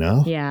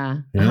 Yeah,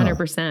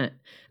 100%.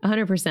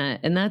 100%.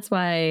 And that's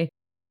why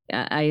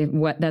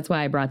that's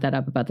why I brought that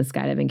up about the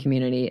skydiving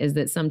community, is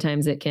that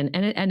sometimes it can,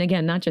 and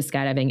again, not just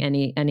skydiving,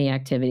 any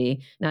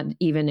activity, not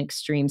even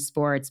extreme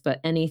sports, but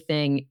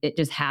anything, it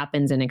just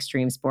happens in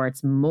extreme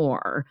sports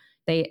more.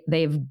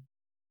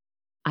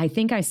 I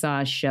think I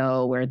saw a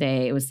show where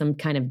it was some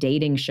kind of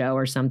dating show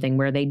or something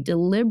where they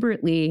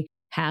deliberately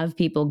have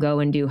people go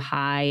and do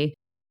high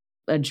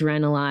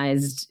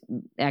adrenalized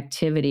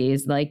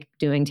activities like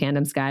doing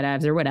tandem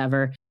skydives or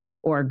whatever,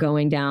 or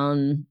going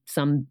down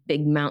some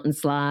big mountain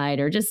slide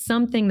or just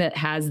something that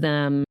has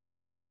them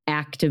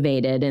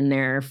activated in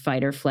their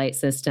fight or flight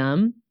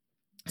system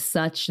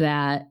such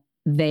that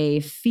they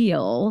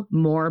feel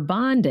more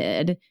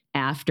bonded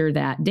after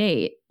that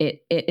date.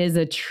 It is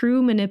a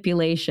true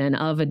manipulation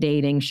of a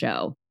dating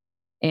show.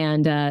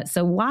 And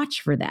so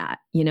watch for that.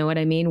 You know what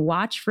I mean?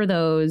 Watch for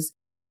those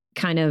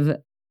kind of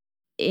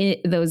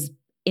those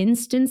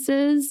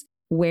instances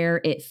where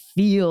it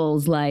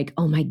feels like,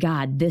 oh my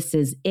God, this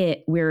is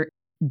it. We're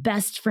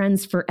best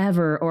friends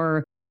forever,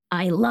 or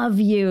I love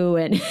you.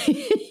 And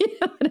you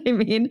know what I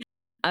mean?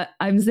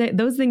 I'm saying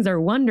those things are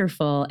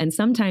wonderful. And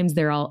sometimes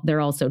they're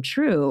also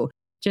true.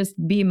 Just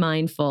be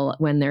mindful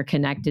when they're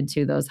connected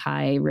to those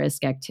high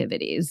risk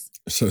activities.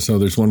 So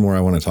there's one more I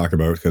want to talk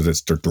about because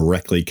it's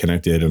directly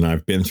connected. And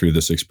I've been through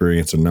this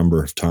experience a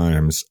number of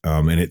times.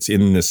 And it's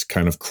in this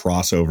kind of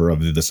crossover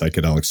of the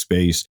psychedelic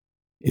space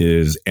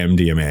is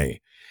MDMA.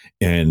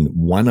 And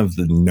one of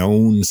the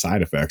known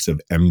side effects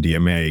of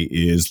MDMA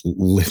is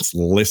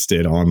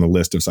listed on the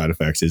list of side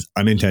effects is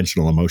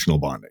unintentional emotional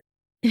bonding,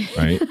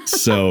 right?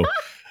 So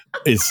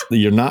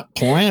you're not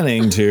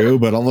planning to,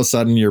 but all of a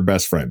sudden you're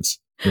best friends,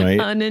 right?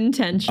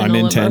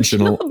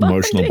 Unintentional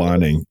emotional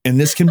bonding. And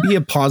this can be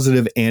a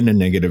positive and a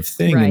negative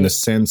thing in the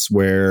sense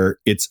where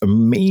it's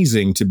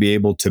amazing to be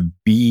able to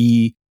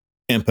be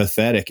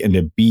empathetic and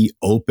to be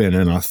open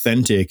and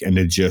authentic and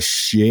to just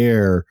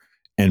share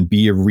and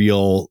be a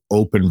real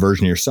open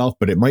version of yourself.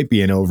 But it might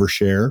be an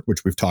overshare,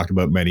 which we've talked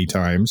about many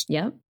times.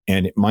 Yep.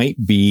 And it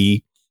might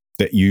be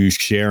that you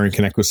share and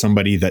connect with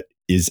somebody that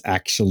is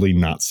actually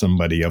not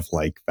somebody of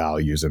like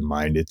values in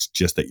mind. It's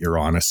just that you're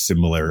on a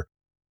similar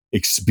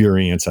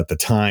experience at the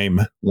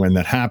time when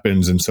that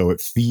happens. And so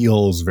it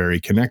feels very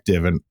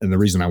connective. And the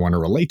reason I want to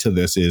relate to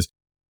this is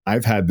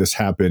I've had this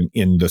happen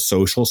in the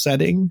social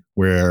setting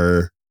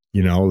where,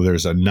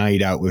 there's a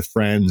night out with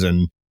friends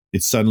and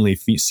it suddenly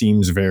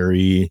seems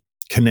very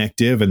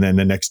connective. And then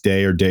the next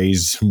day or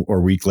days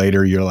or week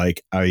later, you're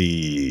like,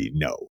 I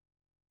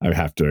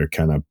have to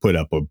kind of put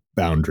up a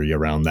boundary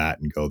around that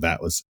and go,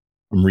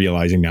 I'm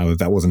realizing now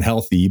that wasn't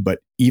healthy. But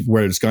even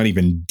where it's gone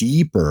even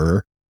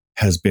deeper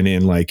has been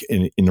in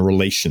the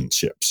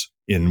relationships,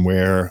 in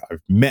where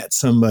I've met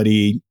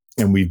somebody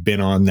and we've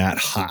been on that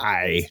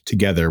high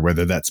together,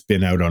 whether that's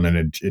been out on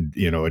an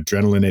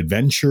adrenaline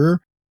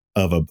adventure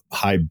of a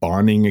high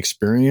bonding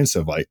experience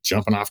of like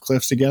jumping off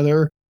cliffs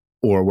together,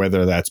 or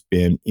whether that's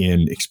been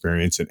in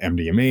experience in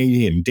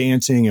MDMA and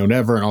dancing and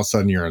whatever, and all of a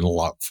sudden you're in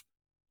love,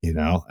 or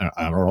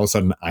all of a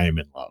sudden I am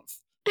in love.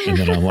 And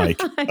then I'm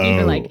like,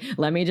 you're like,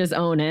 let me just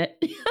own it.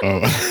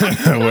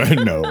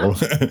 No.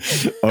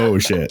 Oh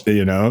shit.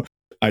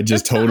 I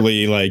just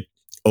totally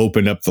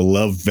opened up the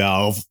love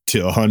valve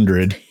to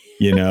 100,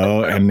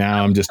 and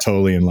now I'm just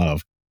totally in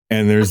love.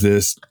 And there's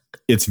this,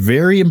 it's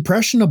very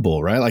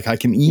impressionable, right? Like I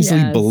can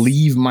easily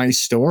believe my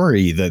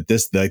story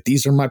that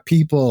these are my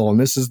people and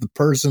this is the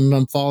person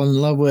I'm falling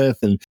in love with.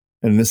 And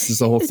this is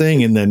the whole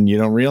thing. And then you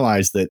don't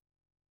realize that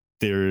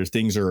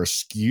things are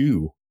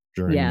askew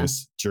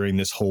during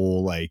this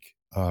whole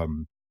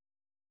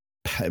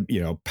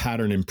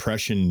pattern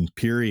impression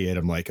period.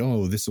 I'm like,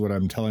 oh, this is what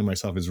I'm telling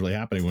myself is really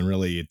happening, when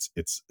really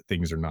it's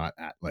things are not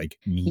at like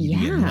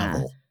median Yeah.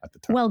 level at the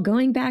time. Well,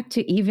 going back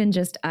to even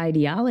just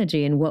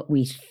ideology and what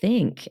we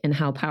think and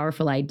how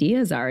powerful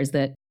ideas are, is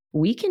that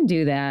we can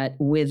do that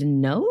with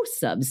no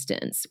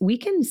substance. We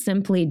can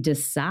simply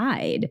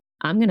decide,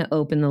 I'm going to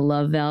open the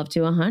love valve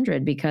to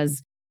 100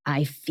 because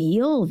I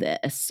feel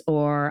this,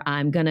 or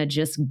I'm going to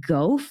just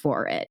go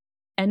for it.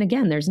 And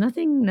again, there's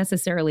nothing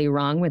necessarily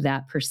wrong with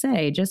that per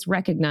se. Just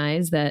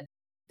recognize that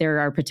there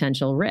are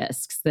potential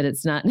risks, that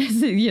it's not,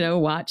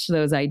 watch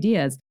those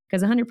ideas.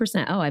 Because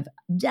 100%, oh, I've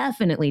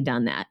definitely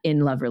done that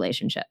in love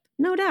relationship.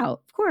 No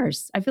doubt. Of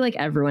course. I feel like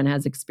everyone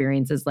has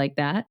experiences like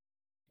that.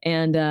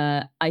 And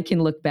I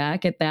can look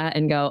back at that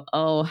and go,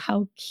 oh,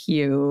 how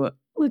cute.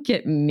 Look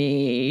at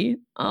me.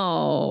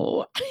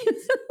 Oh,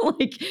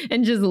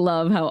 and just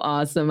love how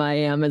awesome I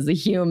am as a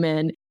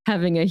human,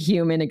 having a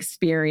human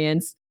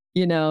experience,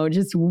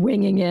 just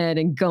winging it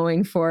and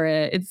going for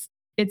it.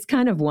 It's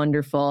kind of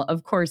wonderful.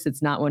 Of course,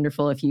 it's not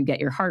wonderful if you get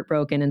your heart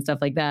broken and stuff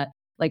like that.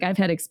 Like I've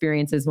had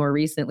experiences more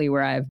recently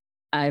where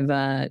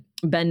I've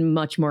been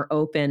much more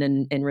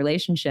open in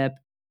relationship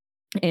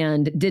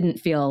and didn't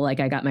feel like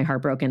I got my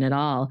heart broken at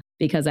all,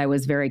 because I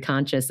was very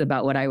conscious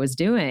about what I was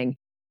doing.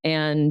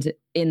 And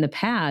in the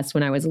past,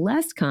 when I was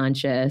less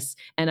conscious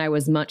and I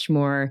was much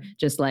more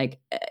just like,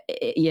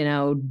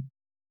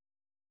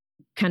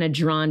 kind of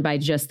drawn by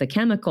just the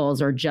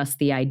chemicals or just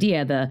the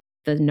idea,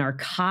 the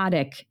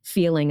narcotic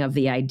feeling of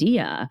the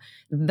idea,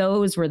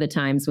 those were the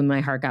times when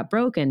my heart got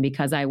broken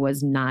because I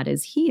was not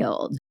as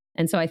healed.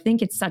 And so I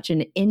think it's such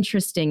an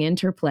interesting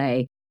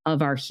interplay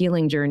of our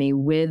healing journey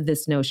with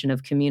this notion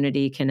of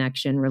community,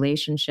 connection,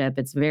 relationship.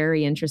 It's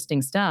very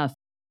interesting stuff.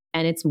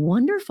 And it's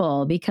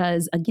wonderful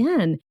because,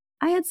 again,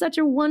 I had such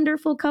a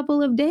wonderful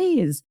couple of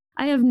days.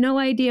 I have no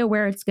idea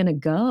where it's going to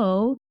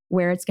go,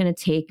 where it's going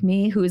to take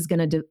me, who's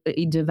going to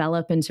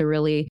develop into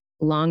really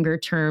longer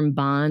term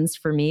bonds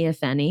for me,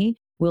 if any.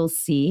 We'll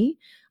see.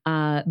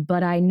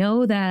 But I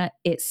know that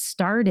it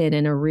started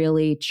in a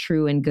really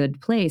true and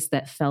good place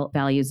that felt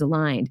values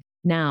aligned.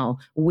 Now,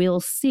 we'll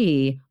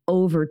see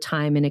over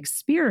time and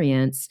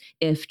experience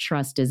if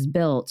trust is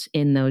built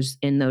in those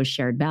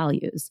shared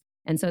values.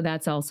 And so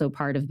that's also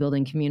part of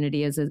building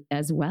community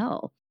as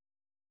well.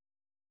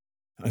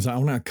 So I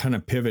want to kind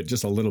of pivot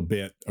just a little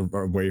bit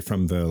away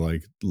from the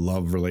like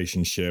love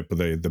relationship,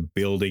 the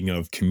building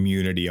of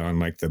community on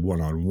like the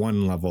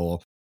one-on-one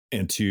level,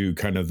 and to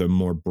kind of the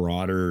more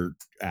broader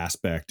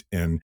aspect.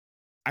 And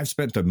I've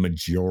spent the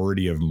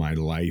majority of my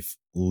life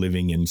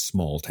living in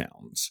small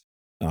towns.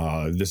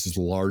 This is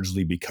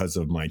largely because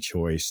of my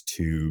choice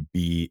to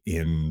be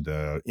in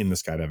the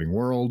skydiving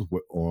world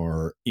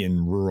or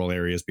in rural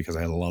areas, because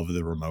I love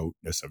the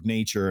remoteness of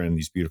nature and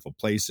these beautiful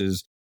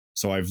places.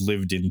 So I've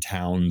lived in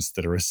towns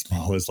that are as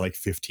small as like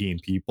 15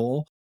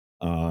 people,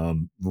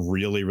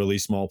 really, really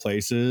small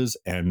places.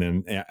 And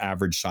then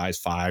average size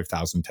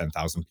 5,000,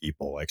 10,000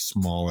 people, like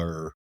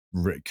smaller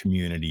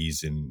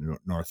communities in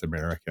North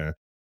America.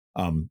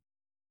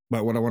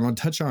 But what I want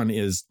to touch on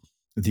is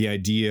the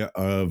idea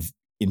of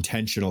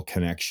intentional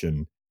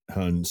connection.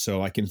 And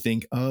so I can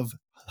think of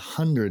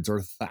hundreds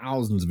or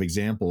thousands of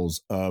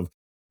examples of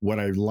what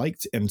I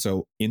liked. And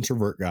so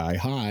introvert guy,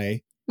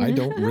 hi. I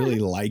don't really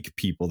like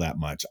people that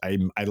much. I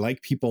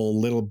like people a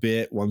little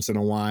bit once in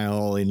a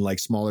while in like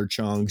smaller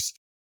chunks.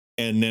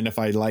 And then if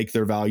I like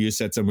their value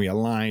sets and we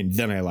align,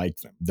 then I like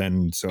them.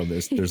 Then so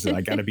there's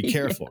I got to be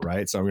careful,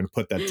 right? So I'm going to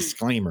put that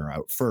disclaimer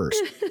out first.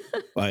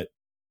 But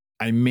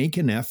I make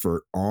an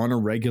effort on a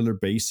regular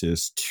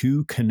basis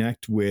to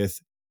connect with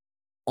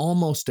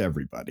almost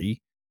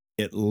everybody,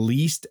 at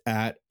least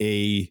at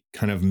a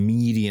kind of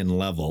median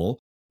level,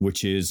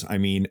 which is, I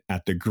mean,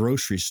 at the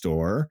grocery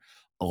store,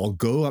 I'll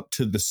go up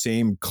to the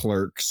same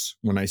clerks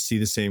when I see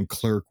the same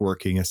clerk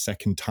working a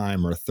second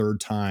time or a third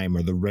time,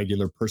 or the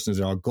regular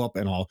person. I'll go up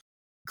and I'll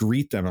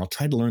greet them. I'll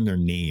try to learn their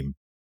name,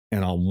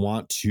 and I'll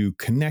want to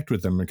connect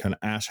with them and kind of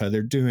ask how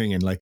they're doing,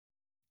 and like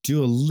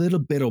do a little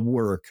bit of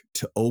work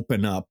to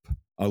open up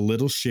a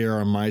little share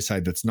on my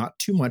side that's not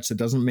too much, that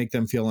doesn't make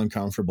them feel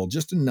uncomfortable,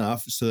 just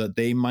enough so that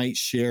they might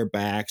share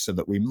back, so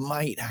that we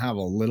might have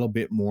a little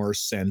bit more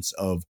sense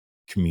of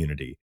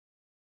community.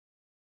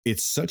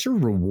 It's such a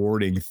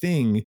rewarding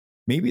thing.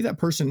 Maybe that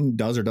person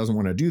does or doesn't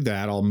want to do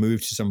that. I'll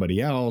move to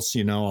somebody else.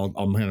 I'll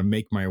kind of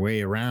make my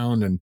way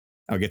around, and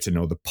I'll get to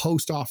know the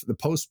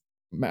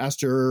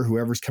postmaster,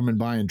 whoever's coming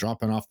by and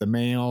dropping off the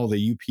mail,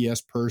 the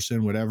UPS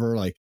person, whatever.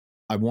 Like,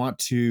 I want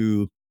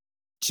to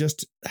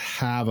just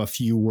have a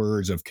few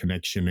words of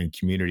connection and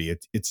community.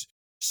 It's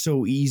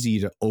so easy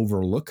to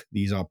overlook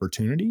these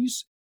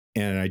opportunities.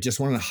 And I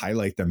just want to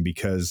highlight them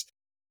because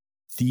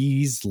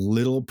these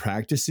little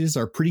practices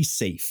are pretty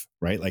safe,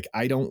 right? Like,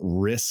 I don't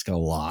risk a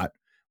lot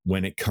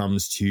when it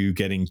comes to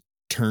getting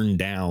turned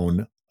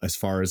down as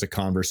far as a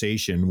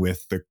conversation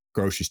with the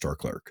grocery store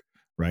clerk,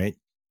 right?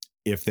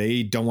 If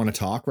they don't want to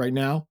talk right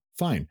now,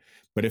 fine.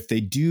 But if they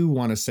do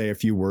want to say a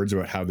few words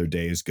about how their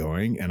day is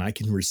going, and I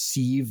can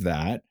receive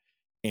that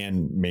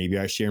and maybe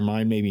I share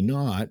mine, maybe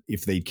not,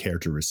 if they care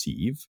to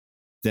receive,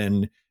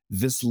 then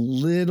this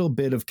little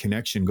bit of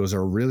connection goes a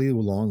really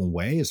long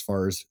way as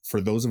far as for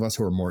those of us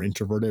who are more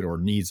introverted or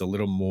needs a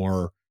little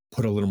more,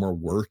 put a little more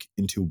work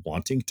into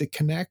wanting to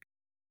connect.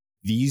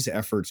 These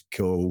efforts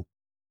go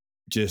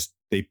just,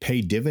 they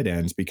pay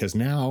dividends because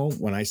now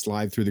when I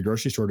slide through the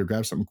grocery store to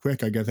grab something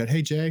quick, I get that,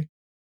 hey, Jay,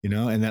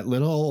 and that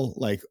little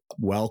like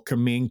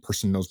welcoming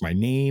person knows my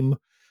name.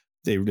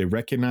 They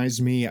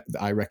recognize me.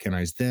 I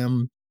recognize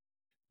them.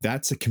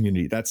 That's a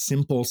community, that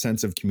simple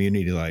sense of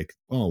community. Like,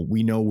 oh,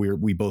 we know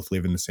we both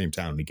live in the same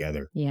town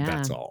together. Yeah,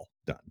 That's all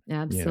done.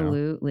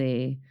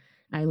 absolutely.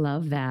 I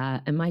love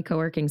that. And my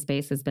co-working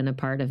space has been a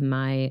part of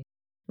my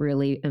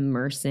really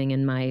immersing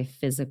in my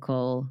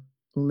physical,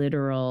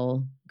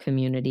 literal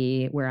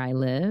community where I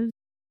live.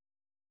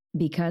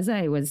 Because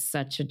I was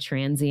such a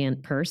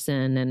transient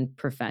person and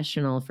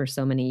professional for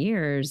so many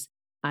years,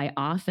 I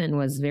often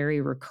was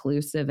very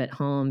reclusive at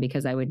home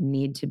because I would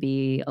need to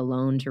be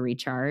alone to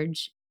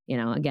recharge.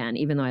 Again,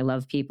 even though I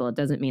love people, it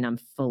doesn't mean I'm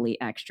fully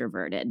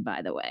extroverted,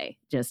 by the way.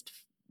 Just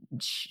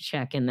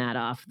checking that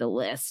off the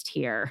list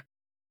here.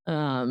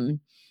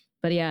 Um,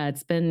 but yeah,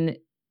 it's been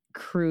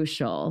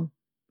crucial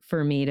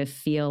for me to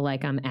feel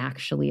like I'm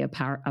actually a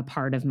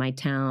part of my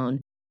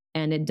town.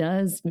 And it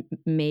does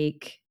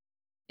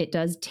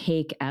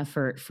take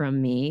effort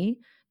from me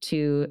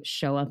to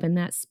show up in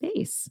that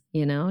space,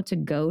 to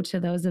go to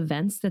those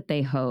events that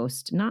they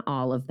host, not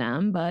all of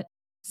them, but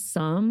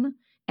some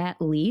at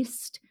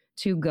least,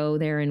 to go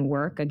there and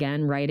work.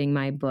 Again, writing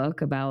my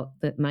book about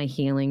my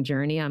healing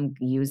journey, I'm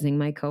using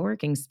my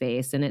co-working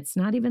space. And it's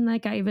not even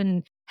like I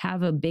even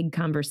have a big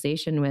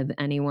conversation with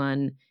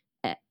anyone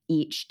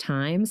each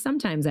time.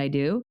 Sometimes I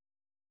do,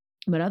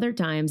 but other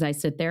times I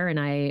sit there and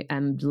I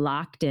am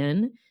locked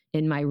in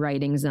my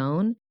writing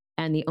zone.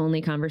 And the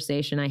only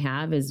conversation I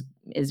have is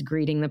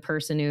greeting the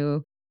person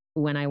who,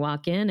 when I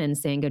walk in, and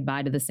saying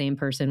goodbye to the same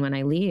person when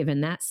I leave.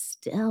 And that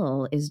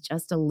still is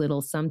just a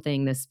little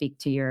something to speak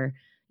to your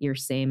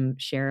same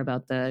share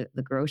about the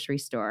grocery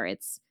store.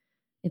 It's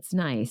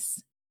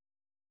nice.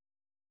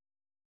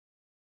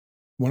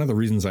 One of the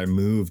reasons I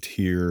moved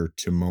here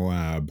to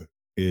Moab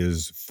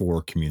is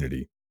for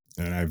community.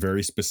 And I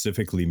very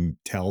specifically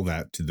tell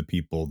that to the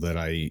people that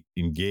I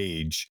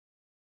engage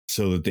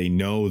so that they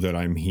know that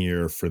I'm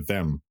here for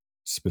them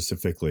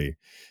specifically.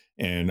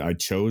 And I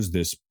chose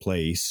this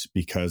place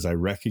because I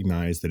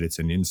recognize that it's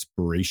an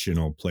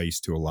inspirational place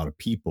to a lot of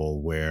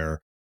people,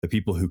 where the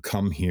people who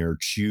come here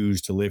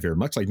choose to live here,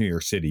 much like New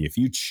York City. If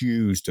you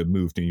choose to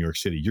move to New York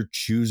City, you're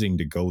choosing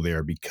to go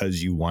there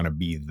because you want to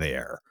be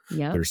there.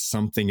 Yep. There's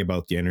something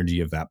about the energy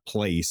of that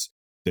place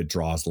that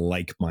draws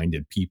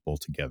like-minded people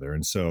together.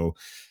 And so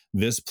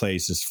this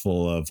place is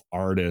full of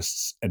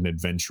artists and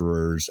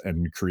adventurers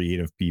and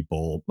creative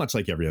people, much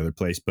like every other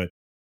place, but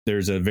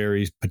there's a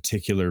very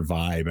particular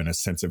vibe and a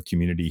sense of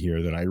community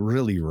here that I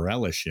really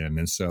relish in.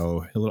 And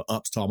so a little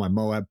ups to all my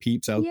Moab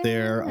peeps out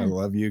there. I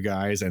love you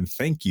guys. And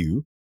thank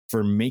you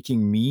for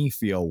making me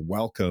feel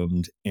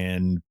welcomed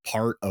and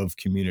part of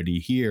community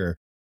here.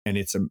 And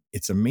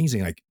it's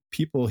amazing. Like,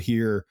 people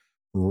here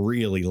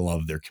really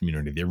love their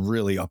community. They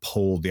really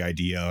uphold the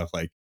idea of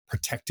like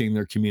protecting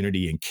their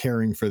community and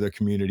caring for their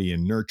community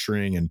and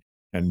nurturing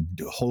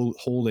and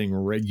holding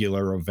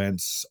regular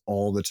events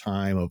all the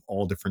time of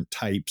all different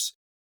types,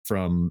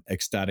 from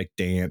ecstatic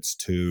dance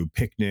to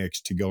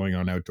picnics to going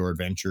on outdoor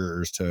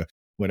adventures to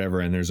whatever.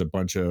 And there's a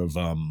bunch of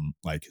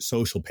like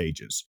social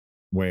pages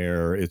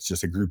where it's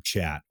just a group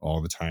chat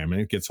all the time,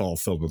 and it gets all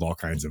filled with all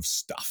kinds of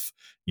stuff,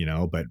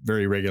 but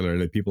very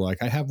regularly people are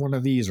like, I have one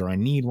of these, or I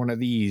need one of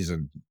these.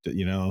 And,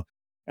 and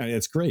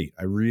it's great.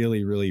 I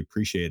really, really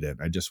appreciate it.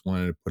 I just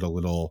wanted to put a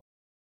little,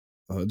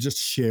 just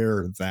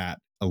share that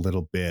a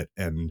little bit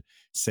and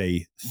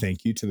say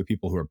thank you to the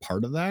people who are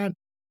part of that,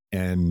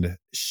 and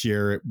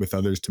share it with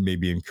others to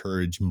maybe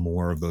encourage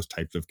more of those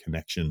types of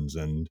connections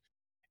and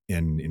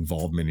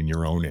involvement in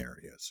your own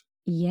areas.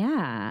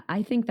 Yeah,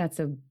 I think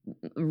that's a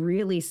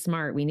really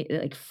smart. We need,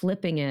 like,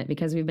 flipping it,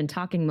 because we've been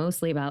talking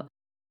mostly about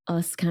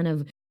us kind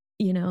of,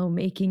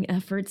 making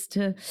efforts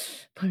to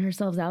put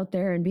ourselves out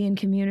there and be in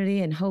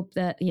community and hope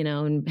that,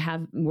 and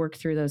have work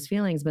through those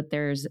feelings. But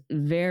there's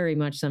very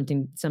much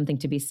something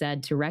to be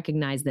said to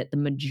recognize that the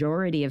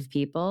majority of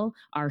people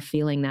are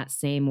feeling that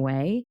same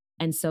way.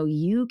 And so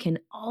you can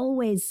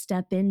always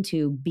step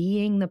into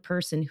being the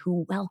person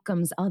who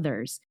welcomes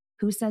others,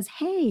 who says,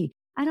 hey,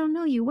 I don't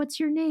know you. What's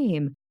your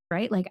name?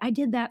 Right? Like, I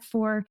did that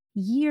for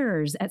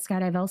years at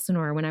Skydive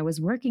Elsinore when I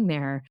was working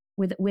there,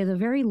 with a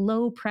very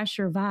low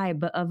pressure vibe,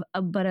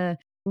 but a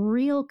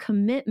real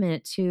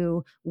commitment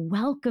to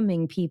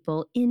welcoming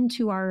people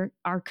into our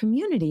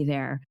community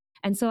there.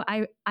 And so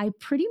I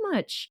pretty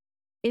much,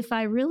 if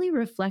I really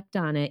reflect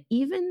on it,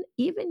 even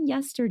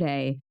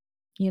yesterday,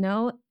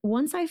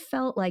 once I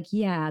felt like,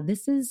 yeah,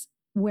 this is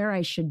where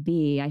I should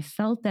be, I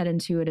felt that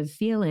intuitive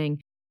feeling,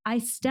 I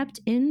stepped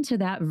into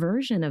that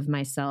version of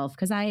myself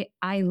because I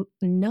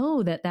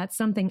know that that's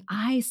something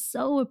I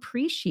so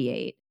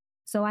appreciate.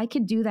 So I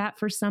could do that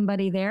for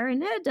somebody there.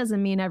 And it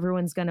doesn't mean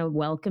everyone's going to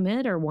welcome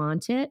it or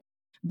want it.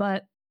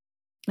 But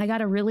I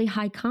got a really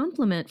high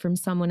compliment from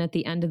someone at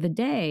the end of the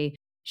day.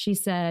 She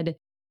said,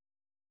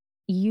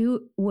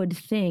 "You would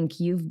think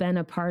you've been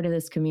a part of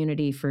this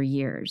community for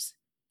years.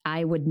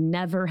 I would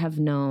never have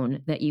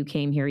known that you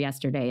came here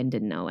yesterday and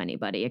didn't know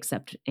anybody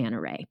except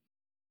Anna Ray."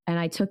 And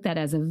I took that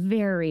as a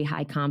very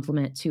high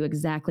compliment to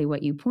exactly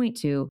what you point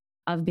to,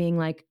 of being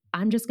like,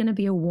 I'm just going to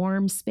be a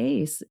warm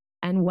space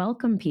and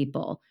welcome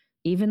people.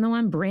 Even though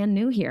I'm brand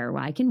new here,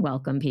 I can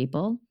welcome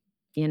people,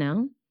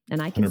 and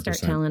I can start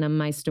 100%. telling them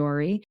my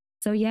story.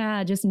 So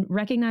yeah, just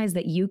recognize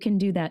that you can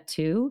do that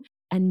too.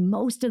 And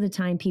most of the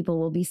time, people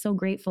will be so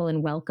grateful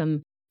and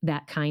welcome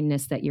that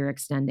kindness that you're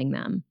extending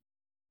them.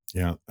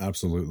 Yeah,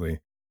 absolutely.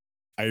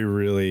 I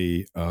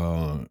really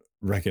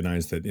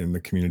recognize that in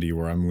the community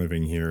where I'm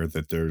living here,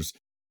 that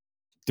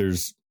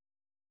there's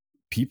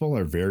people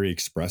are very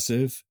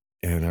expressive,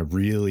 and I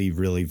really,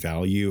 really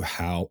value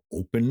how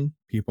open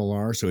people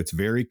are. So it's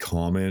very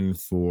common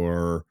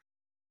for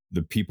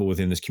the people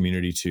within this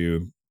community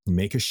to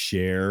make a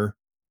share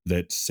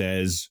that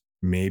says,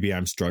 maybe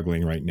I'm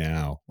struggling right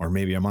now, or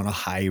maybe I'm on a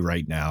high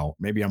right now,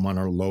 maybe I'm on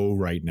a low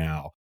right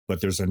now.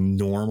 But there's a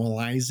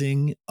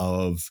normalizing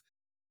of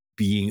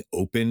being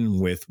open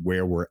with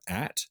where we're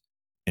at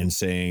and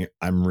saying,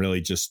 I'm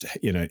really just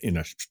in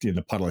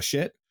a puddle of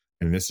shit.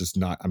 And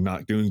I'm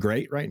not doing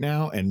great right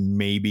now. And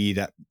maybe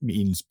that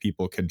means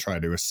people can try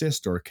to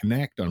assist or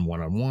connect on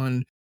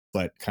one-on-one,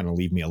 but kind of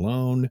leave me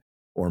alone.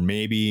 Or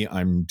maybe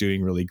I'm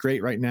doing really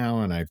great right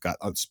now and I've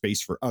got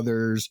space for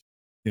others,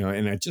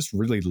 and I just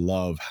really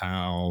love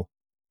how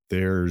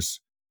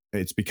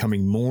it's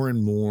becoming more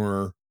and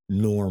more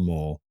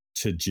normal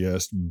to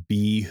just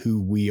be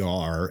who we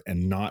are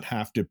and not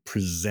have to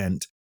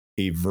present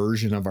a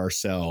version of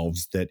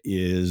ourselves that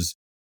is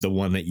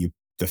the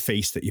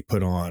face that you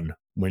put on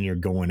when you're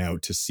going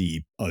out to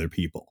see other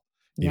people.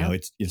 Yeah.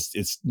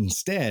 It's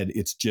instead,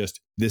 it's just,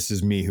 this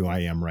is me, who I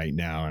am right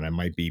now. And I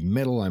might be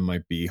middle, I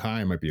might be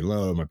high, I might be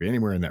low, I might be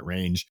anywhere in that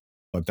range,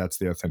 but that's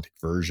the authentic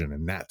version.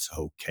 And that's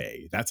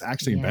okay. That's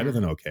actually better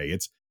than okay.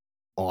 It's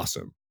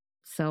awesome.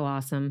 So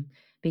awesome.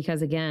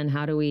 Because again,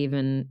 how do we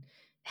even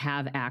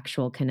have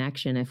actual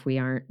connection if we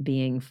aren't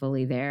being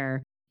fully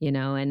there,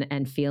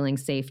 and feeling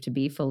safe to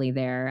be fully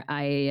there?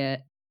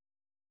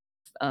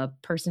 A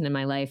person in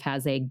my life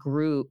has a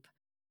group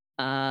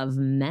of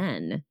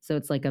men. So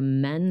it's like a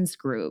men's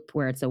group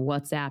where it's a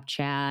WhatsApp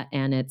chat,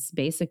 and it's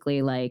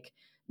basically like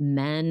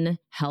men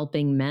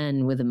helping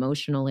men with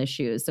emotional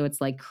issues. So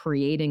it's like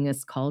creating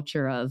this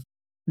culture of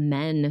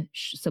men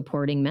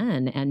supporting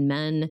men, and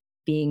men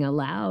being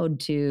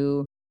allowed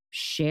to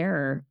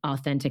share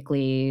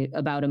authentically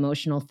about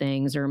emotional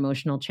things or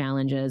emotional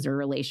challenges or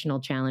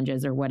relational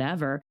challenges or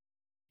whatever.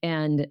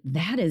 And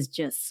that is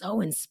just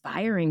so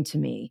inspiring to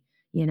me.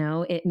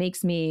 It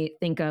makes me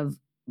think of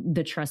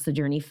the Trust the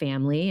Journey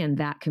family and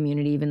that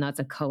community, even though it's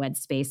a co-ed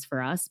space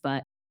for us,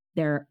 but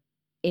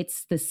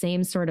it's the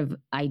same sort of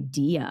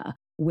idea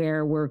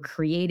where we're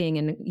creating,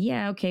 and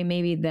okay,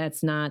 maybe they're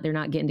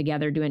not getting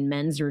together doing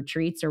men's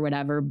retreats or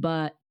whatever,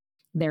 but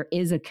there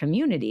is a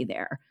community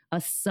there,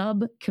 a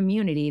sub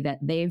community that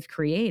they've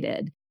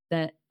created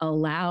that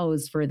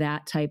allows for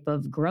that type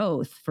of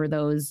growth for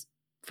those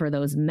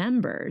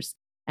members.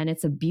 And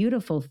it's a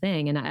beautiful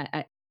thing.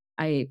 And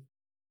I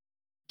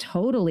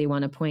totally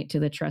want to point to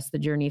the Trust the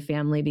Journey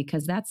family,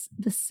 because that's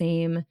the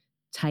same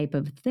type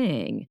of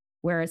thing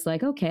where it's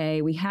like,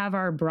 okay, we have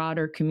our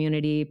broader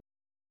community.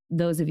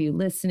 Those of you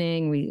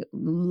listening, we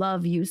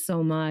love you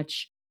so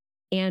much.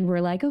 And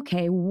we're like,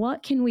 okay,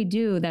 what can we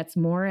do that's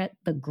more at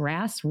the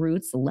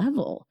grassroots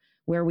level,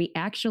 where we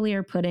actually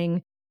are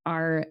putting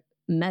our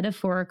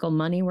metaphorical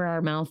money where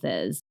our mouth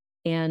is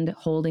and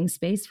holding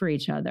space for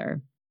each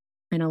other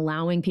and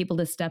allowing people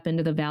to step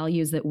into the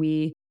values that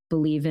we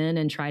believe in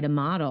and try to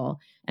model.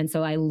 And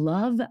so I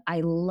love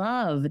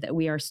that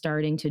we are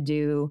starting to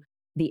do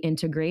the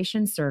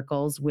integration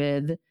circles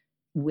with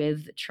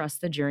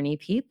Trust the Journey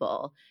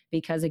people,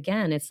 because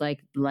again, it's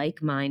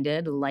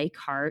like-minded, like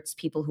hearts,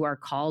 people who are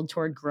called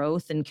toward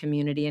growth and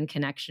community and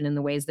connection in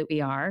the ways that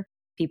we are,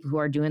 people who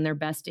are doing their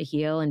best to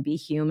heal and be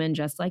human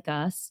just like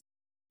us,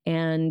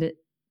 and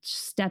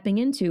stepping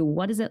into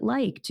what is it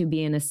like to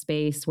be in a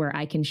space where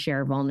I can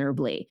share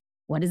vulnerably.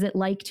 What is it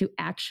like to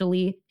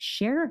actually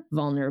share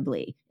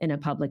vulnerably in a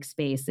public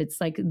space?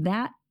 It's like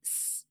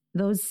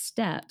those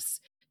steps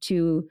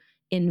to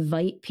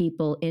invite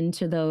people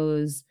into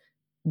those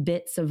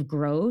bits of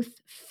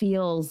growth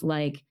feels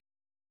like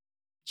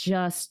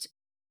just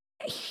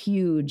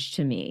huge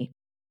to me,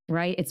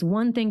 right? It's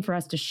one thing for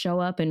us to show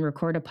up and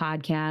record a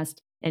podcast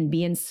and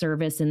be in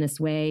service in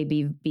this way,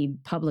 be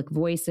public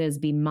voices,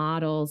 be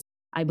models.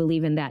 I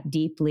believe in that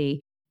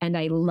deeply. And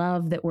I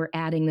love that we're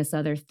adding this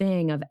other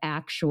thing of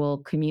actual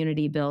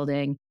community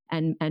building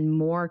and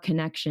more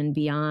connection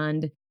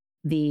beyond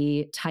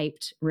the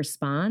typed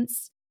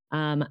response,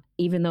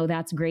 even though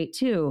that's great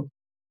too.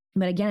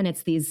 But again,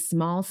 it's these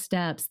small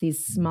steps,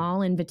 these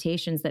small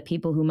invitations that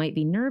people who might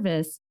be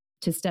nervous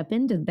to step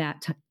into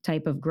that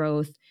type of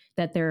growth,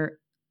 that they're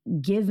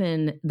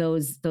given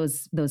those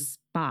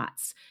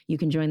spots. You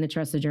can join the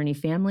Trust the Journey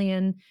family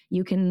and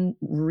you can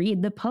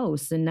read the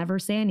posts and never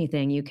say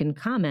anything. You can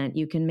comment,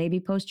 you can maybe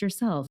post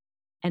yourself.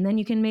 And then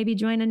you can maybe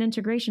join an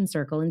integration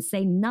circle and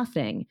say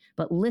nothing,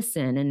 but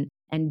listen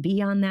and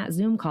be on that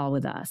Zoom call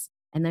with us.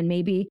 And then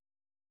maybe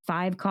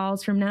 5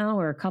 calls from now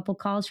or a couple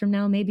calls from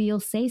now, maybe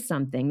you'll say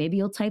something, maybe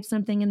you'll type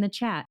something in the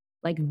chat.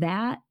 Like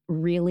that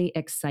really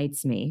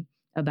excites me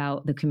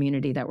about the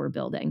community that we're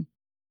building.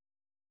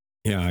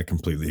 Yeah, I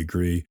completely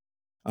agree.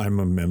 I'm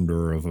a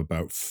member of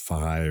about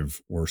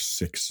 5 or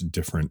 6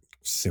 different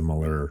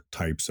similar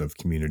types of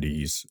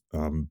communities,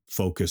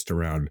 focused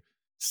around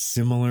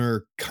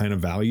similar kind of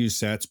value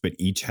sets, but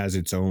each has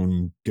its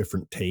own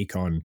different take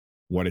on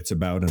what it's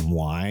about and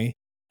why.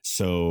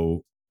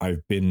 So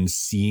I've been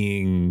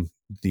seeing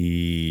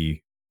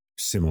the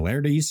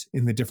similarities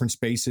in the different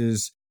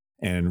spaces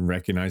and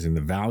recognizing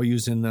the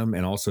values in them,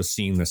 and also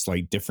seeing the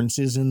slight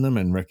differences in them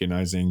and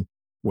recognizing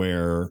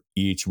where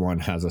each one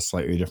has a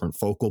slightly different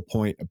focal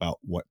point about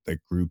what the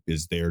group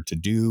is there to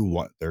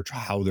do,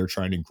 how they're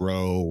trying to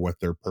grow, what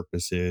their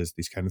purpose is,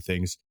 these kind of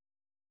things.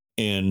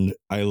 And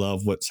I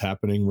love what's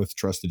happening with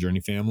Trust the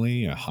Journey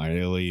family. I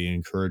highly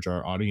encourage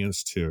our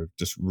audience to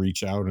just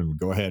reach out and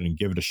go ahead and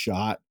give it a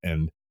shot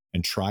and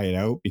try it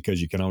out,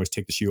 because you can always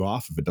take the shoe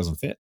off if it doesn't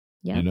fit.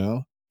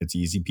 Yep. It's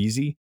easy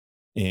peasy.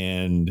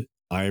 And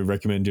I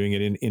recommend doing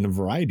it in a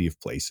variety of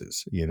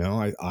places.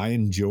 I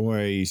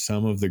enjoy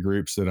some of the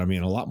groups that I'm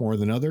in a lot more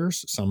than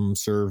others. Some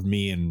serve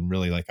me in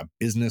really like a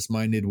business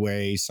minded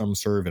way. Some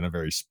serve in a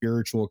very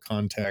spiritual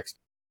context.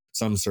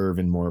 Some serve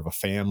in more of a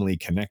family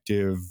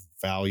connective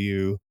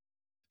value.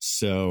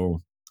 So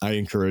I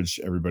encourage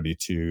everybody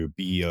to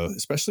be,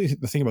 especially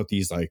the thing about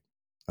these,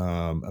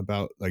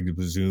 about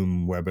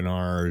Zoom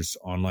webinars,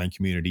 online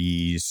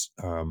communities,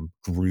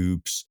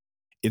 groups,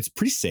 it's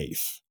pretty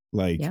safe.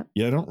 Yep.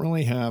 You don't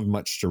really have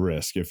much to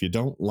risk. If you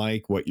don't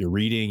like what you're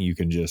reading, you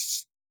can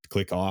just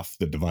click off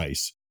the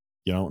device.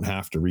 You don't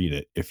have to read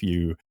it. If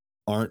you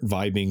aren't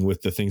vibing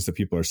with the things that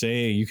people are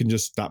saying, you can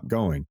just stop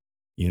going.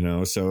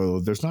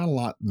 So there's not a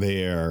lot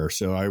there.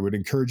 So I would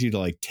encourage you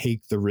to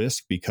take the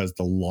risk, because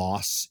the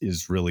loss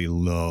is really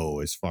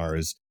low as far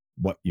as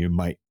what you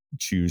might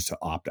choose to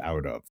opt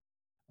out of.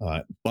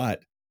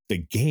 But the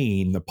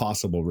gain, the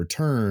possible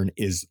return,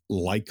 is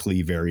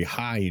likely very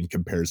high in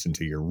comparison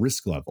to your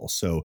risk level.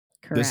 So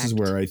Correct. This is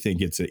where I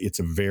think it's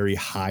a very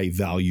high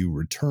value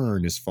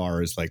return as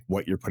far as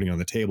what you're putting on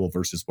the table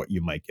versus what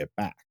you might get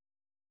back.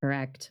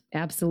 Correct.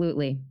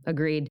 Absolutely.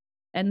 Agreed.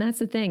 And that's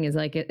the thing is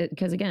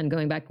because again,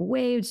 going back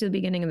way to the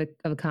beginning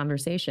of a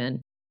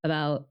conversation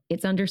about,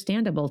 it's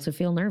understandable to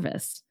feel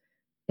nervous.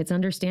 It's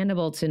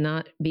understandable to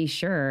not be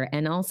sure.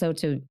 And also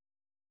to,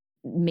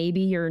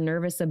 maybe you're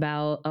nervous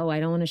about, I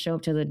don't want to show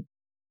up to the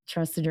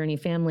Trust the Journey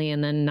family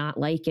and then not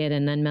like it.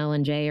 And then Mel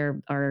and Jay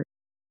are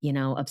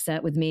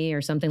upset with me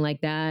or something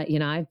like that.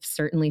 I've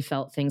certainly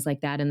felt things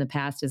like that in the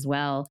past as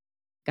well.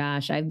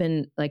 Gosh, I've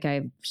been, like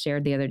I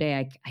shared the other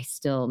day, I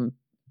still am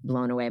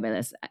blown away by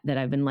this, that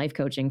I've been life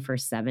coaching for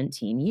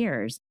 17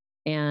 years.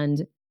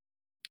 And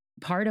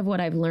part of what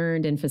I've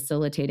learned in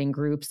facilitating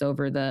groups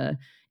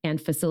and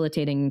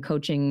facilitating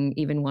coaching,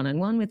 even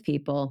one-on-one with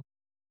people,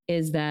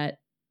 is that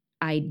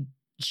I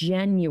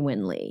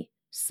genuinely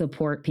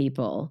support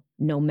people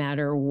no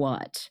matter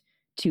what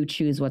to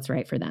choose what's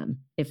right for them.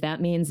 If that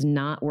means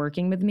not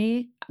working with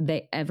me,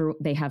 they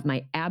have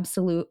my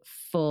absolute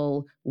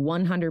full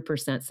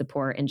 100%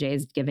 support, and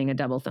Jay's giving a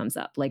double thumbs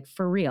up.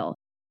 For real.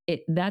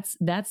 That's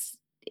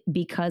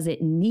because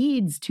it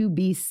needs to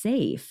be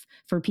safe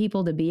for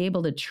people to be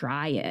able to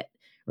try it,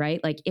 right?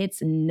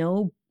 It's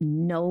no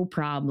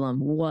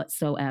problem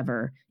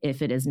whatsoever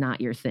if it is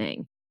not your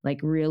thing.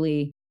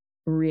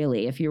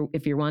 Really, if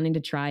you're wanting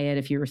to try it,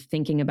 if you're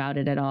thinking about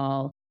it at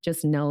all,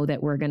 just know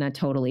that we're going to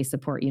totally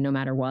support you no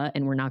matter what.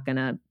 And we're not going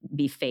to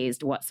be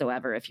phased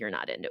whatsoever if you're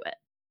not into it.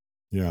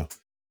 Yeah.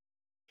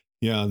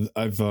 Yeah.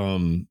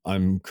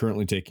 I'm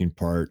currently taking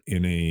part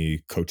in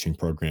a coaching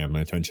program.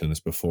 I mentioned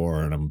this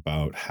before, and I'm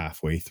about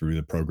halfway through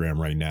the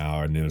program right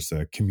now. And there's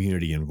a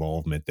community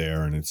involvement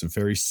there. And it's a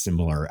very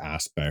similar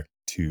aspect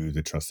to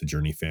the Trust the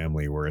Journey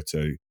family, where it's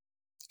a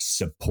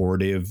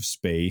supportive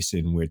space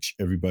in which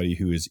everybody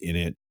who is in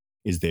it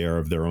is there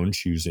of their own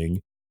choosing.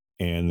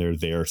 And they're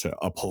there to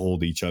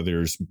uphold each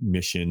other's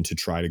mission to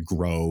try to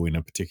grow in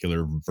a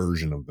particular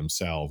version of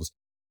themselves.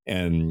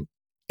 And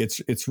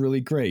it's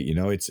really great.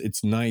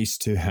 It's nice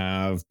to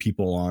have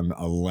people on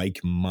a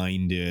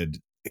like-minded,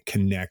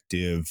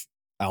 connective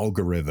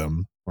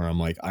algorithm where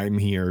I'm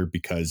here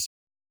because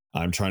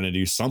I'm trying to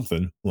do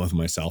something with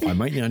myself. I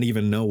might not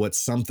even know what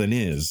something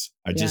is.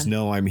 I just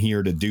know I'm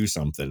here to do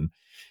something.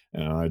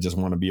 I just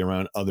want to be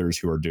around others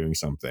who are doing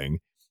something.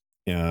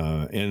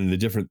 And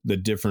the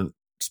different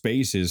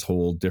spaces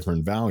hold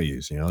different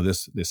values.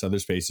 This other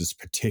space is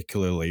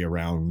particularly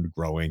around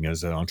growing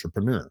as an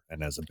entrepreneur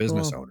and as a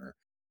business owner.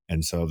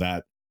 And so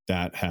that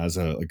has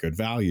a good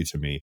value to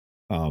me.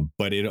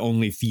 But it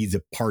only feeds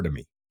a part of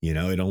me.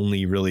 It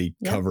only really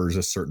Yep. covers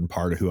a certain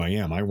part of who I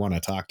am. I want to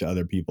talk to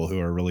other people who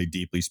are really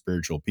deeply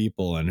spiritual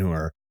people and who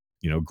are,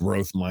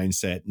 growth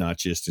mindset, not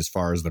just as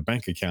far as the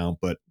bank account,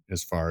 but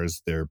as far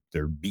as their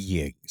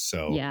being.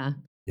 So Yeah.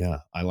 yeah,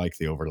 I like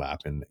the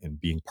overlap and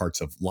being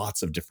parts of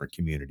lots of different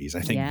communities.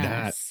 I think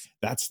Yes.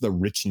 that's the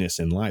richness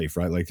in life,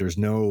 right? Like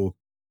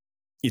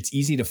it's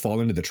easy to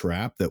fall into the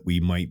trap that we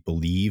might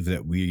believe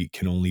that we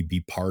can only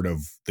be part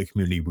of the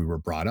community we were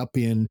brought up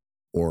in,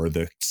 or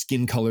the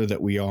skin color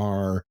that we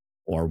are,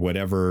 or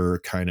whatever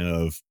kind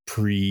of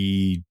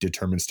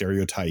predetermined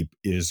stereotype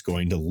is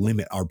going to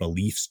limit our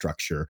belief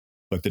structure.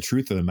 But the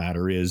truth of the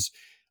matter is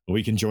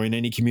we can join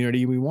any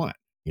community we want,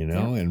 Yep.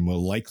 and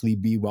we'll likely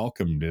be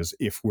welcomed as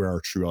if we're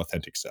our true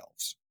authentic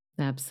selves.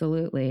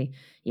 Absolutely.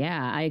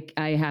 Yeah,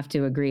 I have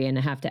to agree and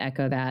I have to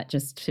echo that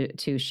just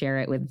to share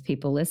it with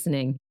people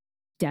listening.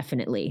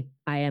 Definitely.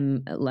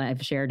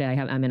 I've shared,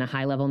 I'm in a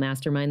high level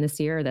mastermind this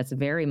year that's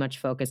very much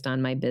focused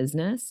on my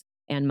business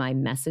and my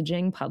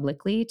messaging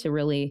publicly to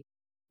really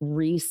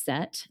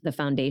reset the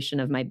foundation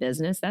of my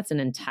business. That's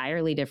an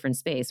entirely different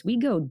space. We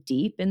go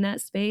deep in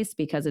that space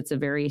because it's a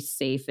very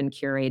safe and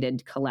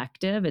curated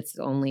collective. It's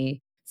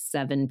only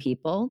 7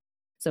 people,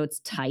 so it's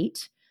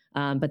tight.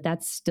 But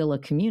that's still a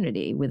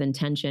community with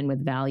intention,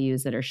 with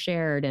values that are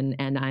shared, and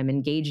I'm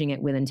engaging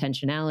it with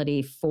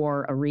intentionality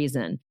for a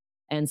reason.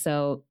 And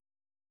so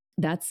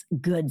that's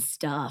good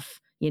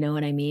stuff. You know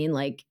what I mean?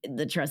 Like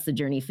the Trust the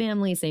Journey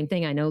family, same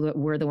thing. I know that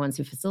we're the ones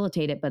who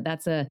facilitate it, but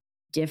that's a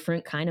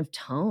different kind of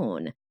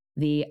tone.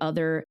 The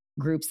other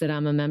groups that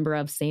I'm a member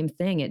of, same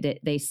thing.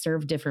 They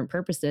serve different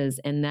purposes.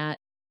 And that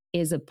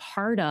is a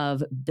part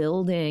of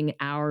building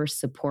our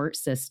support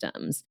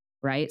systems,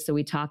 right? So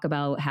we talk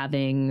about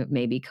having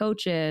maybe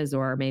coaches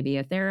or maybe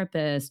a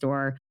therapist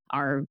or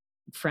our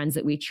friends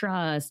that we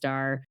trust,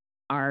 our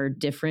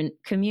different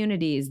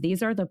communities.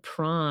 These are the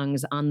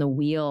prongs on the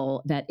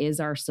wheel that is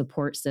our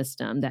support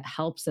system that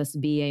helps us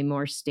be a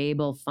more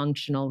stable,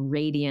 functional,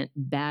 radiant,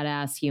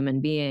 badass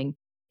human being.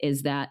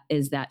 Is that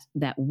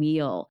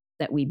wheel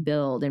that we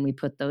build and we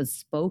put those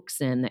spokes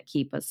in that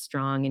keep us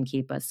strong and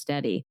keep us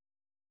steady.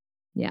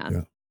 Yeah.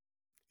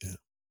 Yeah.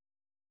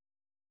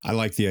 I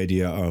like the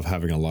idea of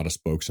having a lot of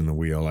spokes in the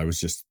wheel. I was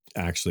just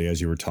actually,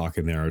 as you were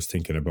talking there, I was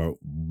thinking about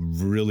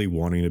really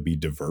wanting to be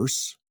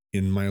diverse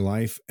in my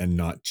life and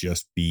not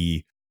just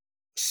be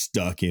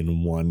stuck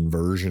in one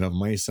version of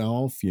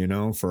myself.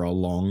 For a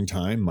long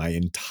time, my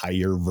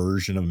entire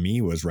version of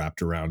me was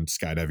wrapped around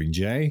skydiving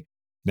Jay.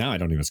 Now I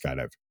don't even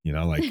skydive,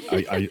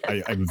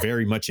 I'm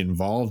very much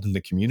involved in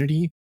the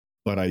community,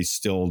 but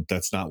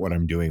that's not what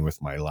I'm doing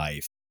with my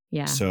life.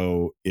 Yeah.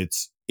 So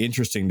it's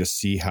interesting to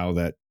see how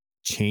that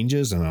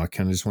changes. And I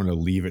kind of just want to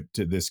leave it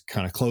to this,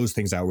 kind of close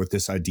things out with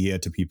this idea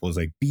to people, is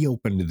like, be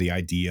open to the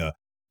idea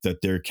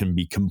that there can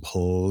be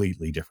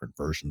completely different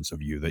versions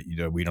of you that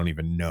we don't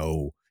even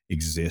know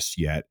exist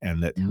yet,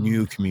 and that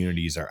new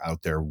communities are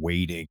out there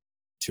waiting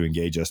to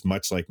engage us.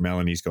 Much like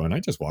Melanie's going, I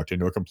just walked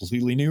into a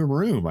completely new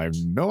room. I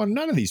know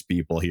none of these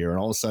people here, and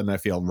all of a sudden I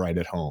feel right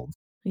at home.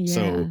 Yeah.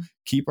 So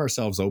keep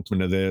ourselves open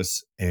to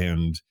this,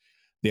 and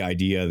the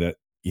idea that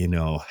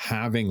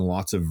having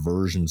lots of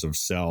versions of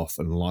self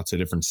and lots of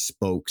different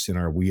spokes in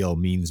our wheel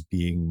means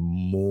being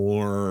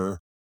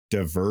more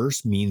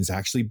diverse, means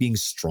actually being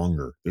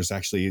stronger. There's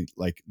actually,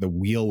 like, the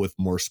wheel with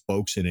more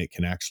spokes in it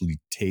can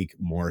actually take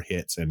more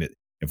hits, and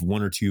if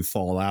one or two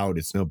fall out,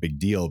 it's no big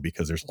deal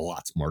because there's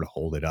lots more to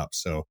hold it up.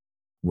 So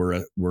we're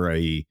a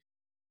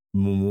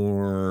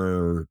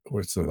more,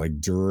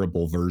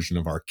 durable version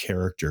of our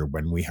character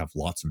when we have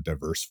lots of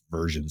diverse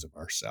versions of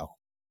ourselves.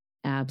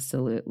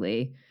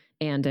 Absolutely.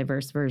 And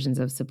diverse versions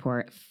of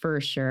support,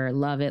 for sure.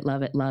 Love it,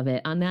 love it, love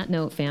it. On that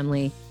note,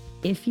 family,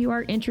 if you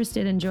are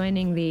interested in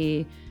joining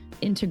the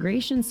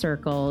integration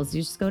circles,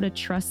 you just go to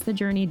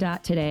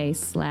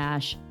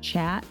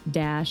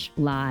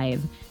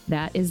trustthejourney.today/chat-live.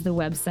 That is the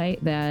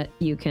website that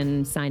you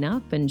can sign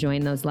up and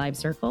join those live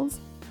circles.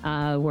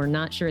 We're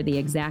not sure the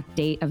exact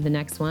date of the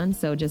next one,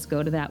 so just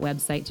go to that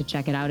website to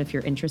check it out if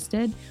you're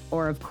interested.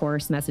 Or, of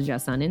course, message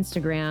us on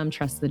Instagram,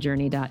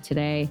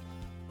 trustthejourney.today.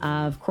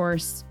 Of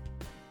course,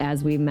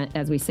 as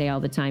we say all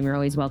the time, you're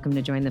always welcome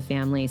to join the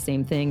family.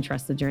 Same thing,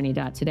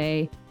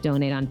 trustthejourney.today.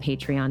 Donate on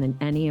Patreon in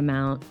any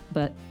amount.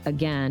 But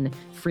again,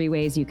 free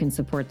ways you can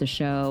support the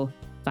show: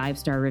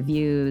 5-star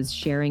reviews,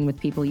 sharing with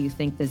people you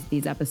think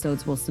these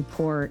episodes will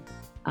support,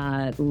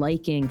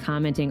 liking,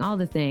 commenting, all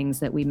the things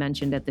that we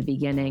mentioned at the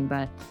beginning,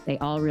 but they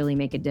all really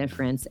make a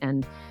difference.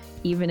 And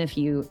even if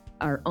you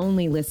are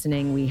only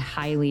listening, we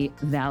highly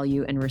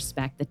value and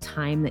respect the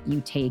time that you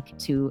take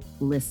to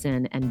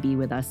listen and be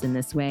with us in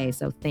this way.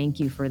 So thank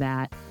you for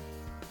that,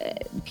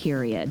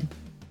 period.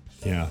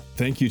 Yeah.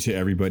 Thank you to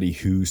everybody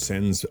who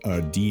sends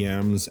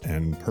DMs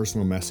and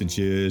personal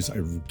messages. I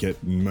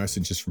get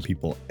messages from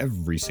people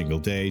every single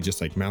day,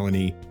 just like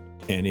Melanie.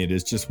 And it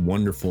is just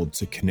wonderful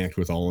to connect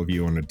with all of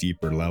you on a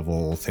deeper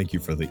level. Thank you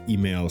for the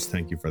emails.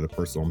 Thank you for the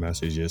personal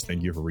messages.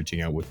 Thank you for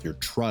reaching out with your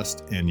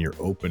trust and your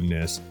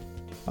openness.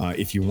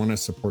 If you want to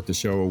support the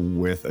show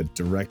with a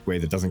direct way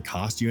that doesn't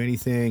cost you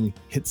anything,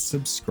 hit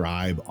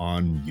subscribe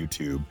on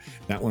YouTube.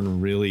 That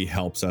one really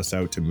helps us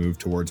out to move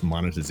towards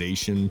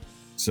monetization.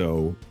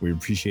 So we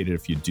appreciate it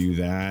if you do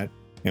that.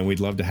 And we'd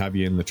love to have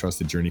you in the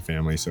Trusted Journey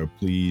family. So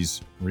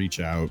please reach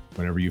out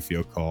whenever you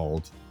feel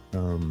called.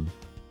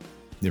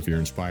 If you're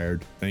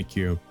inspired, thank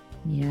you.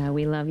 Yeah,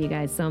 we love you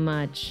guys so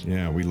much.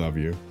 Yeah, we love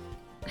you.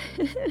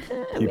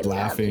 Keep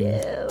laughing,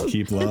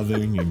 keep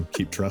loving, and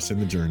keep trusting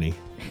the journey.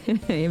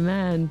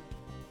 Amen.